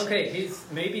genius. Okay, he's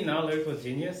maybe not lyrical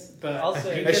genius, but I'll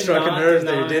say I struck a nerve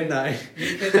there, didn't I?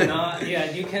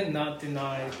 You cannot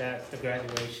deny that the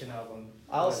Graduation album.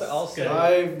 I'll say old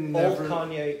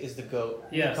Kanye is the GOAT.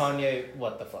 Yes. Kanye,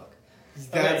 what the fuck?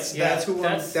 That's who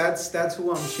I'm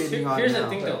shitting on. Here's the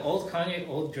thing, though: old Kanye,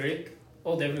 old Drake.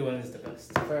 Old everyone is the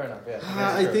best. Fair enough, yeah.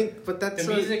 I think, but that's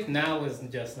the music now is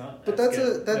just not. But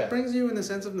that brings you in a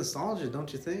sense of nostalgia,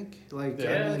 don't you think? Like,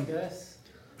 I guess.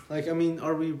 Like, I mean,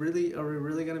 are we really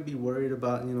gonna be worried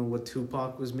about what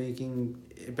Tupac was making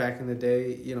back in the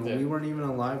day? We weren't even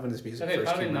alive when his music first came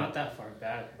out. Probably not that far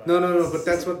back. But No. But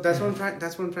that's what I'm trying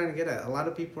to get at. A lot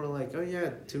of people are like, oh yeah,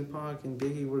 Tupac and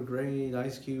Biggie were great,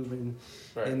 Ice Cube and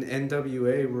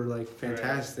NWA were like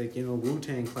fantastic. Right.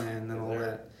 Wu-Tang Clan and all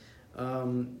that.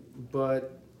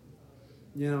 But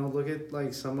look at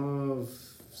like some of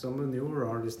the newer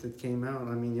artists that came out.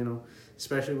 I mean,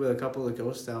 especially with a couple of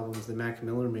Ghost albums that Mac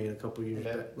Miller made a couple years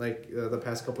back, like the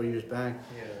past couple years back.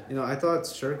 Yeah. I thought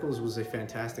Circles was a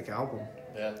fantastic album.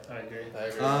 Yeah, I agree.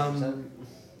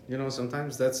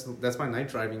 Sometimes that's my night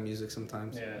driving music.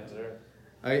 Sometimes. Yeah.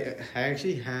 I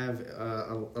actually have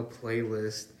a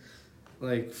playlist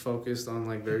like focused on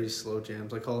like very slow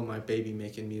jams. I call it my baby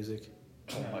making music.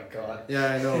 Oh my god.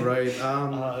 Yeah, I know, right? I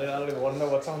don't even want to know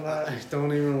what's on that.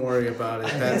 Don't even worry about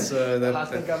it. That's I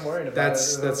think I'm worried about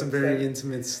that's it. that's some very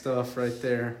intimate stuff right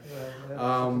there.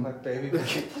 My baby.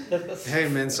 Hey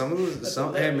man, some of those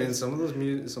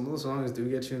songs do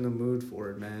get you in the mood for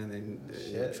it, man.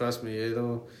 And trust me, it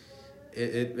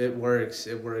works.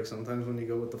 It works. Sometimes when you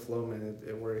go with the flow, man,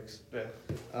 it works. Yeah.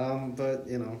 But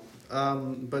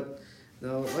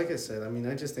no, like I said, I mean,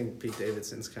 I just think Pete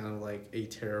Davidson's kind of like a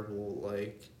terrible,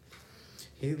 like,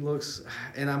 he looks,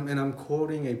 and I'm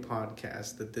quoting a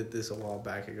podcast that did this a while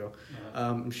back ago.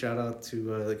 Shout out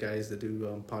to the guys that do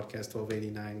podcast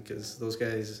 1289, because those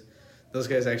guys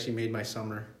actually made my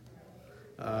summer.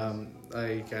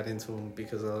 I got into them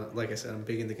because, like I said, I'm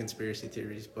big into conspiracy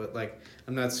theories, but like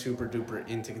I'm not super duper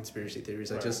into conspiracy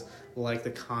theories. Right. I just like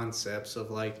the concepts of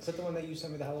like. Is that the one that you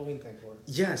sent me the Halloween thing for?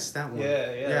 Yes, that one.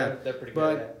 Yeah. They're pretty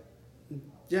good.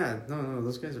 Yeah, no,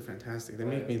 those guys are fantastic. They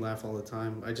make me laugh all the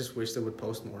time. I just wish they would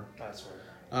post more. That's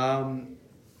right.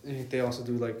 They also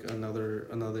do like another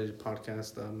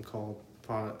podcast called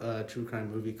True Crime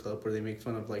Movie Club, where they make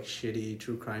fun of like shitty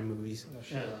true crime movies. Oh,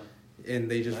 shit.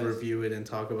 And they just review it and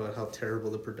talk about how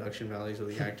terrible the production values of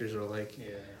the actors are like.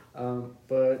 Yeah.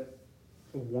 But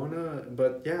they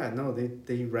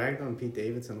ragged on Pete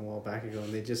Davidson a while back ago,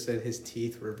 and they just said his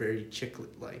teeth were very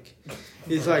chiclet-like.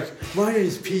 He's like, my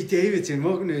name's Pete Davidson.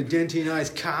 Welcome to Dentine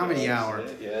Eyes Comedy Hour.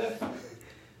 Shit, yeah.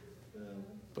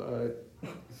 But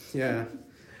yeah,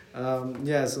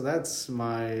 So that's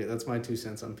my 2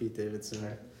 cents on Pete Davidson.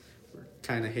 I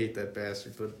kind of hate that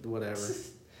bastard, but whatever.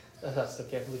 I still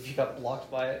can't believe you got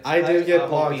blocked by it. I did get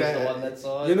blocked. The one that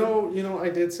saw it. You know, I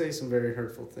did say some very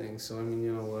hurtful things. So I mean,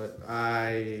 you know what?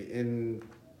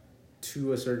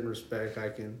 To a certain respect, I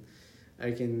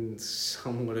can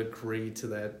somewhat agree to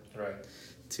that. Right.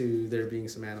 To there being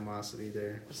some animosity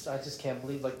there. I just can't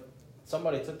believe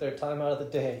somebody took their time out of the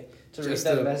day to read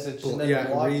that message and then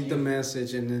block read you. the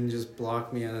message and then just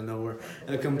block me out of nowhere.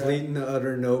 A complete and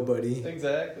utter nobody.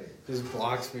 Exactly. Just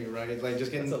blocks me, right? Like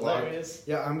just getting That's blocked. hilarious.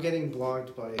 Yeah, I'm getting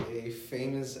blocked by a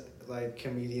famous like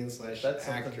comedian / That's actor.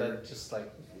 something that just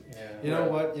like. Yeah. You know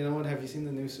what? Have you seen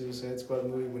the new Suicide Squad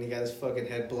movie when he got his fucking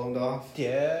head blown off?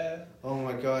 Yeah. Oh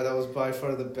my god, that was by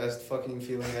far the best fucking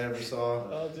feeling I ever saw.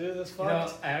 Oh, dude, that's You know,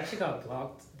 fucked. I actually got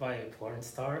blocked by a porn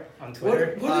star on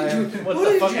Twitter. What did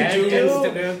you do?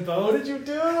 Instagram both. What did you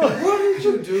do? What did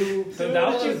you do? So that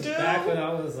was back when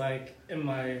I was like in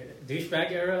my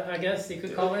douchebag era, I guess you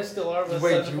could call it. Still are, but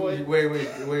Wait,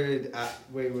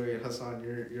 Hassan,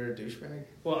 you're a douchebag?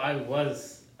 Well, I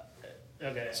was.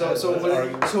 Okay. So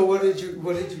what did you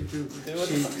do?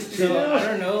 So I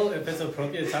don't know if it's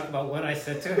appropriate to talk about what I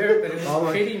said to her, but it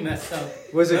was pretty messed up.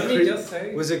 Was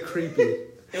it creepy?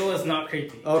 It was not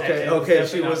creepy. Okay.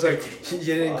 She was like, you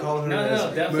didn't call her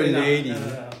definitely lady.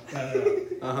 No.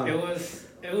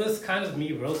 It was kind of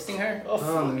me roasting her.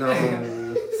 Oh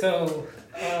no. So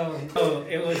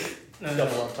it was. No.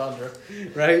 Double entendre.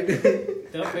 Right?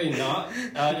 Definitely not.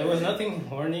 It was nothing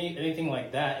horny, anything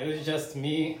like that. It was just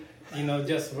me,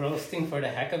 just roasting for the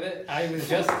heck of it. I was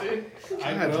just,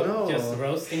 just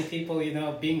roasting people,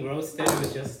 being roasted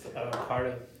was just a part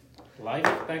of life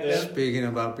back then. Speaking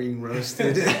about being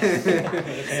roasted.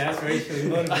 Okay, that's racially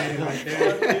motivated right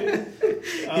there.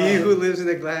 He who lives in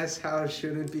a glass house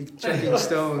shouldn't be chucking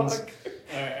stones.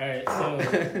 Alright, so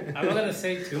I'm not gonna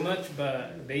say too much,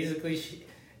 but basically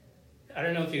I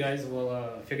don't know if you guys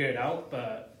will figure it out,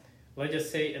 but let's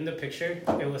just say in the picture,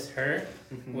 it was her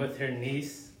with her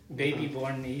niece,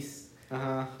 baby-born niece.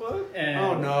 What? And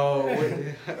oh no!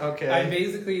 Okay. I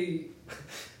basically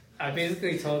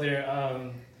told her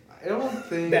I don't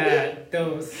think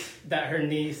that her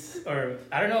niece, or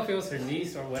I don't know if it was her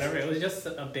niece or whatever. It was just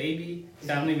a baby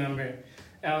family member.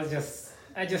 I just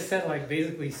said like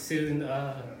basically soon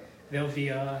they'll be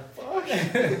it'll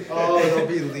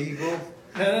be legal.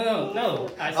 No.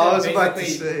 I was said about to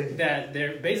say that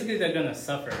they're gonna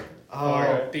suffer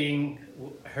for being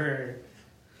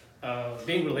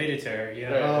being related to her,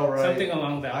 right. Something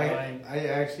along that line. I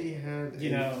actually had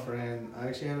a friend. I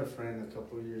actually had a friend a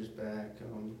couple of years back.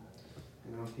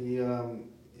 He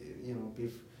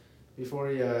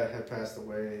before he had passed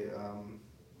away,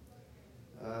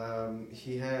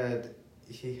 he had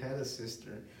a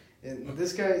sister, and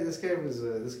this guy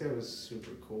was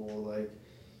super cool. Like,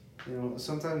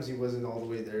 sometimes he wasn't all the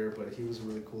way there, but he was a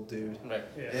really cool dude. Right.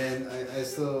 Yeah. And I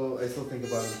still think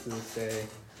about him to this day,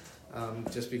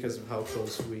 just because of how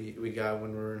close we got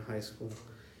when we were in high school.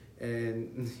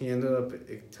 And he ended up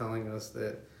telling us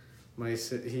that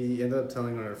he ended up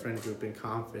telling our friend group in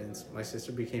confidence, my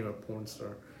sister became a porn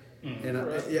star. Mm-hmm. And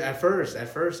at first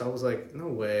I was like, no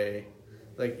way,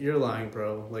 like you're lying,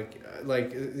 bro. Like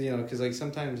because like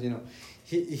sometimes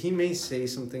he may say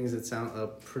some things that sound a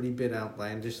pretty bit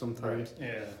outlandish sometimes. Right.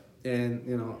 Yeah.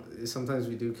 And sometimes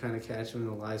we do kind of catch him in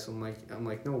the lie. So I'm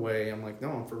like, no way. I'm like, no,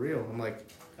 I'm for real. I'm like,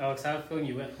 Alex, I have a feeling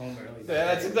you went home early. Yeah,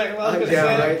 that's exactly what I was gonna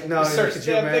say. Right? No, could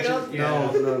you imagine?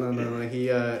 Yeah. No.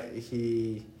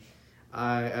 He.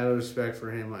 Out of respect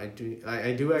for him, I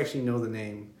do actually know the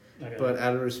name, okay. But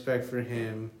out of respect for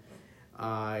him,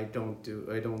 I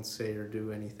don't say or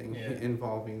do anything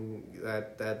involving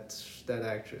that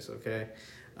actress. Okay,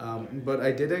 but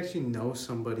I did actually know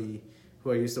somebody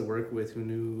who I used to work with who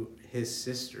knew his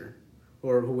sister,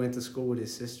 or who went to school with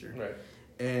his sister, right?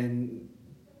 And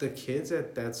the kids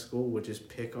at that school would just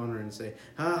pick on her and say,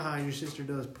 your sister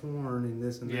does porn and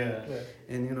this and that. Yeah.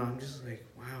 And, I'm just like,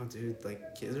 wow, dude,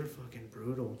 like, kids are fucking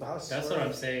brutal. That's what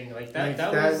I'm saying. Like,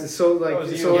 that was... So,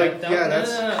 like,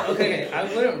 that's... No. Okay, I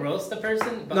wouldn't roast the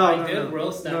person, but I did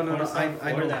roast that person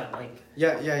for that. Like,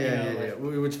 yeah.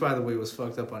 Which, by the way, was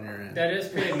fucked up on your end. That is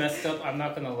pretty messed up, I'm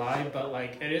not gonna lie, but,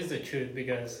 like, it is the truth,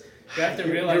 because... You have to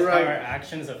realize how our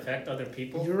actions affect other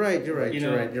people. You're right. You're right.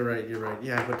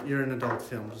 Yeah, but you're an adult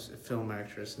film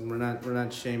actress, and we're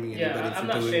not shaming anybody I'm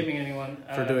not shaming anyone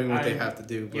for doing what they have to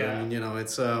do. But I mean,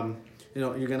 it's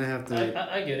you're gonna have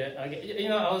to. I get it.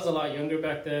 I was a lot younger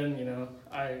back then.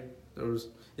 But we're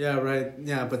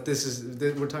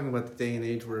talking about the day and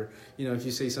age where if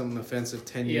you say something offensive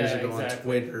 10 years ago on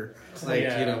Twitter,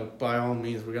 by all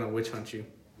means we're gonna witch hunt you.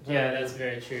 Yeah, that's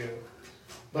very true.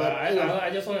 But I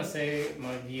just want to say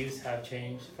my views have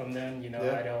changed from then.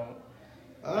 I don't.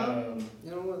 I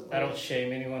don't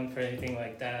shame anyone for anything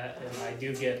like that, and I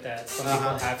do get that some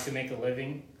people have to make a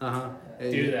living.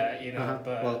 Do that,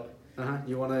 but.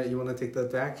 You wanna take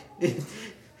that back?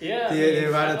 Yeah. The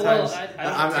amount of times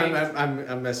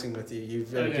I'm messing with you.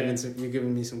 You've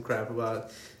given me some crap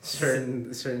about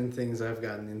certain things I've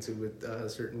gotten into with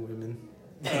certain women.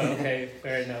 Oh, okay,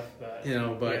 fair enough. But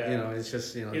it's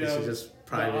just this is just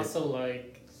private. But also,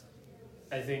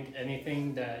 I think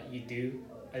anything that you do,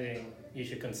 I think you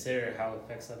should consider how it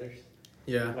affects others.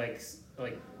 Yeah. Like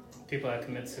people that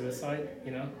commit suicide,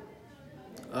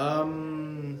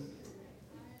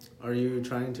 Are you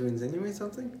trying to insinuate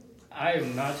something? I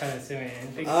am not trying to insinuate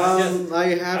anything.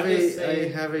 Like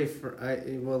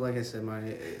I said,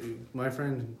 my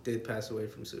friend did pass away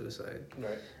from suicide.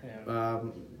 Right. Yeah.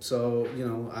 So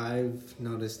I've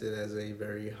noticed it as a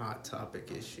very hot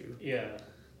topic issue. Yeah.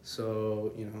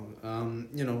 So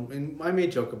and I may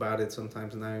joke about it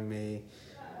sometimes, and I may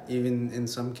even in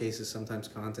some cases sometimes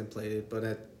contemplate it, but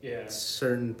at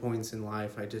certain points in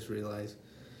life, I just realize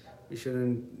we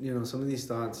shouldn't, some of these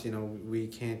thoughts, we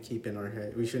can't keep in our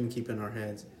head. We shouldn't keep in our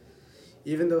heads.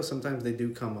 Even though sometimes they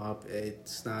do come up,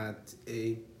 it's not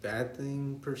a bad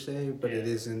thing per se, but it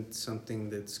isn't something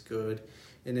that's good.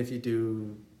 And if you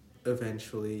do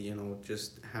eventually,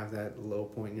 just have that low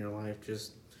point in your life,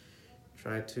 just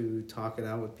try to talk it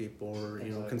out with people or,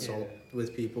 consult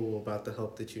with people about the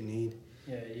help that you need.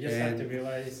 Yeah, you just have to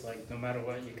realize, no matter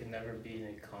what, you can never be in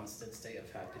a constant state of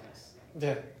happiness.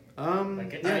 Yeah.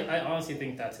 I honestly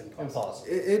think that's impossible.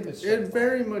 It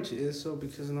very much is so,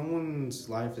 because no one's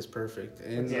life is perfect,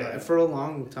 and for a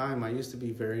long time I used to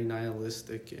be very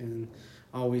nihilistic and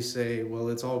always say, well,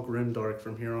 it's all grimdark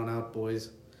from here on out,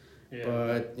 boys.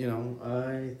 But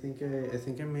I think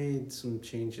I made some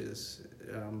changes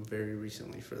very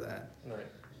recently for that. Right.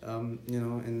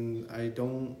 And I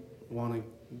don't want to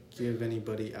give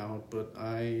anybody out, but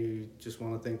I just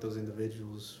want to thank those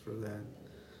individuals for that.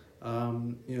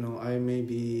 I may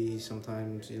be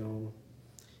sometimes,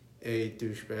 a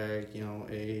douchebag,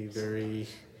 a very,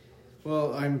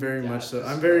 well, I'm very much so a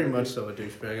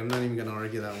douchebag. I'm not even going to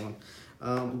argue that one.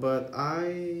 But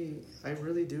I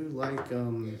really do like,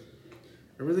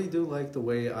 the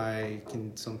way I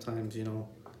can sometimes,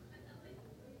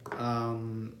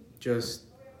 just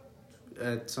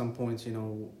at some points,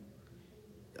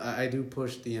 I do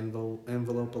push the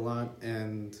envelope a lot,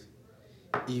 and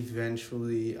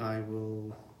eventually I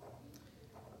will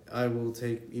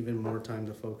take even more time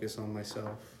to focus on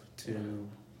myself to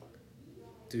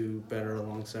do better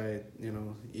alongside,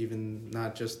 even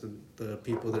not just the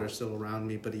people that are still around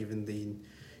me, but even the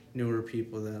newer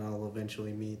people that I'll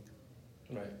eventually meet.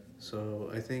 Right. So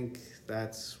I think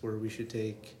that's where we should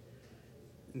take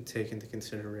into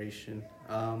consideration.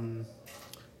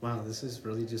 Wow, this is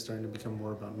really just starting to become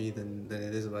more about me than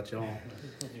it is about y'all.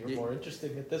 You're more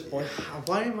interesting at this point.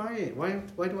 Why do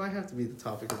I have to be the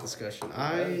topic of discussion?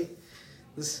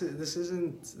 This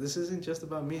isn't just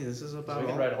about me. This is about. We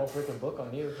could write a whole freaking book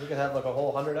on you. We could have a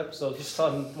whole 100 episodes just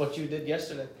on what you did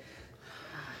yesterday.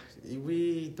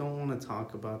 We don't want to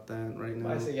talk about that right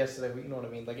now. I said yesterday, you know what I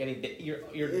mean? Like any day, your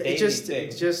daily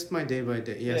It's just my day by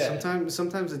day. Yeah.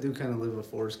 Sometimes I do kind of live a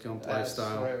Forrest Gump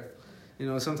lifestyle. You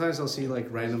know, sometimes I'll see like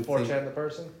random 4chan the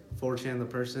person. 4chan the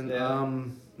person. Yeah.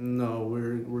 No,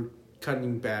 we're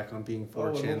cutting back on being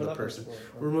 4chan the person.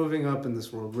 We're moving up in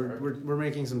this world. We're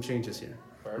making some changes here.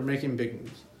 Perfect. We're making big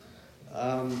moves.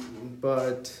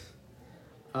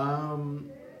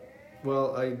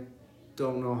 Well, I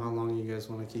don't know how long you guys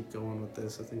want to keep going with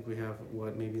this. I think we have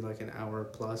maybe like an hour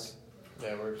plus.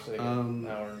 Yeah, we're sitting an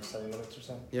hour and 7 minutes or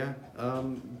so. Yeah.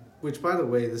 Which, by the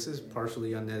way, this is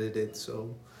partially unedited,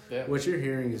 so what you're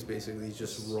hearing is basically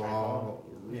just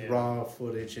raw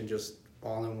footage and just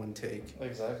all in one take.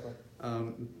 Exactly.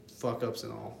 Fuck ups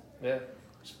and all. Yeah,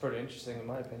 it's pretty interesting in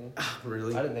my opinion.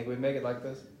 Really? I didn't think we'd make it like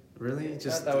this. Really?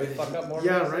 Just that we fuck up more.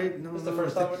 Yeah, right. No, it's the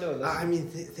first time we're doing this. I mean,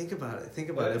 think about it. Think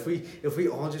about it. If we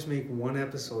all just make one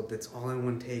episode that's all in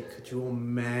one take, could you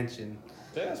imagine?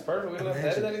 Yeah, it's perfect. We don't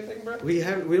have to edit anything, bro.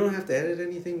 We don't have to edit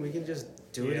anything. We can just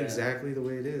do it exactly the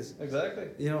way it is. Exactly.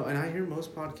 You know, and I hear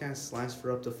most podcasts last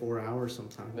for up to 4 hours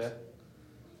sometimes. Yeah.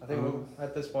 I think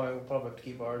at this point we'll probably have to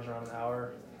keep ours around an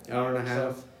hour. Hour and a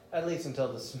half. So, at least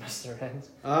until the semester ends.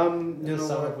 You know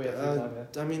summer, what? we have free time,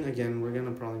 I mean, again, we're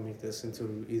gonna probably make this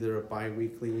into either a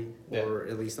bi-weekly or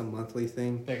at least a monthly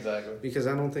thing. Exactly. Because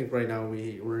I don't think right now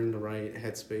we're in the right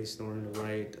headspace nor in the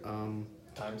right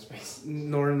time space,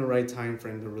 nor in the right time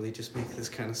frame to really just make this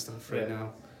kind of stuff right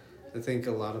now. I think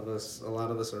a lot of us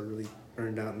are really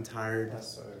burned out and tired.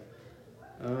 Yes, sir.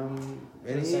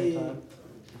 At the same time,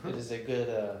 it is a good,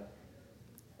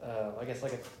 I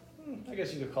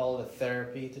guess you could call it a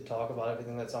therapy to talk about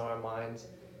everything that's on our minds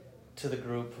to the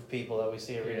group of people that we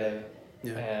see every day,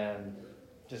 and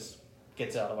just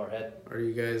gets out of our head. Are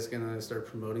you guys gonna start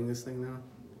promoting this thing now?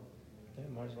 Yeah,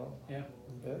 might as well. Yeah.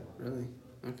 Really?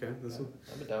 Okay, this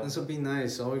will be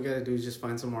nice. All we gotta do is just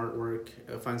find some artwork,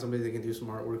 find somebody that can do some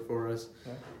artwork for us,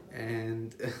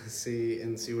 and see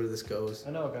where this goes. I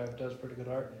know a guy who does pretty good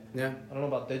art. Yeah. I don't know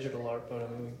about digital art, but I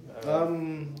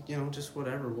mean, you know, just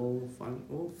whatever.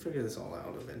 We'll figure this all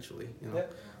out eventually. You know. Yeah.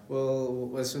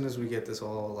 Well, as soon as we get this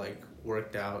all like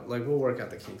worked out, like we'll work out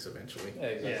the kinks eventually. Yeah.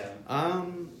 Exactly. Yeah.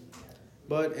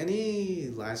 But any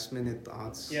last minute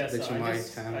thoughts that you might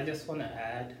have? I just want to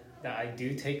add that I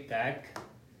do take back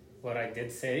what I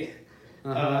did say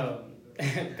back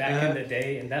in the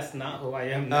day, and that's not who I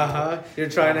am now. You're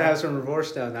trying to have some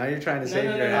remorse now. You're trying to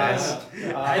save your ass.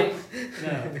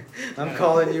 I'm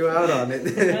calling you out on it.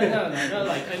 No.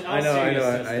 Like in all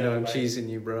seriousness, I know. I'm cheesing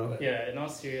you, bro. Yeah, in all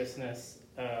seriousness,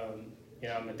 you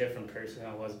know, I'm a different person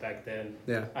I was back then.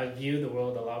 Yeah. I view the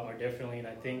world a lot more differently, and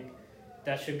I think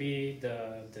that should be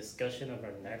the discussion of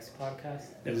our next podcast.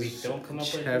 That we don't come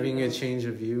up with having a change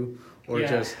of view, or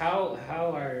just how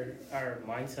our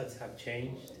mindsets have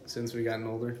changed since we gotten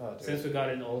older. Since we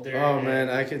gotten older. Oh man,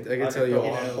 I could tell you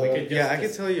a whole. I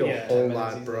could tell you a whole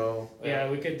lot, bro. Yeah,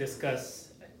 we could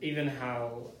discuss even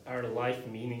how our life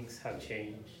meanings have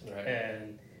changed,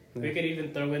 and we could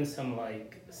even throw in some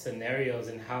like scenarios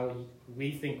and how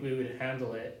we think we would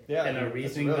handle it, and our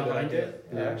reasoning behind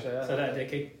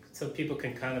it. So people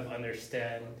can kind of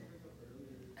understand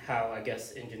how, I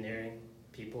guess, engineering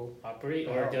people operate,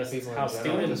 or just how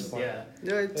students.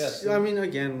 I mean,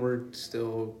 again, we're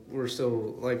still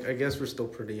like, I guess we're still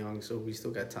pretty young, so we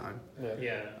still got time.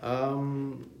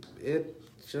 It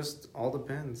just all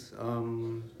depends.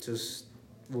 Just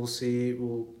we'll see.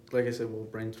 Like I said, we'll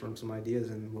brainstorm some ideas,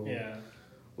 and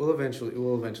we'll eventually. We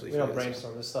don't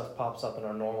brainstorm. This stuff pops up in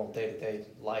our normal day-to-day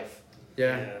life.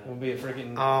 Yeah. We'll be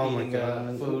freaking eating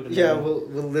food.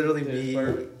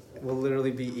 We'll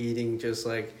literally be eating just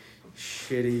like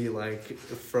shitty like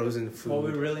frozen food. What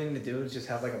we really need to do is just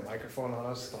have like a microphone on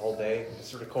us the whole day,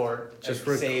 just record,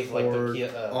 save like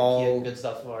the good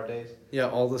stuff of our days. Yeah,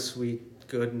 all the sweet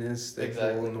goodness that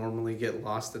will normally get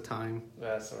lost to time.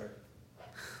 Yeah, sorry.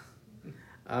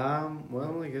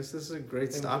 Well, I guess this is a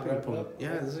great stopping point.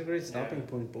 Yeah, this is a great stopping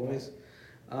point, boys.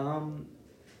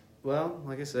 Well,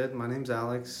 like I said, my name's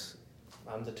Alex.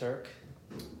 I'm the Turk.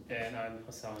 And I'm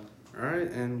Hassan. All right,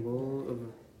 and we'll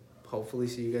hopefully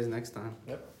see you guys next time.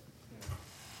 Yep.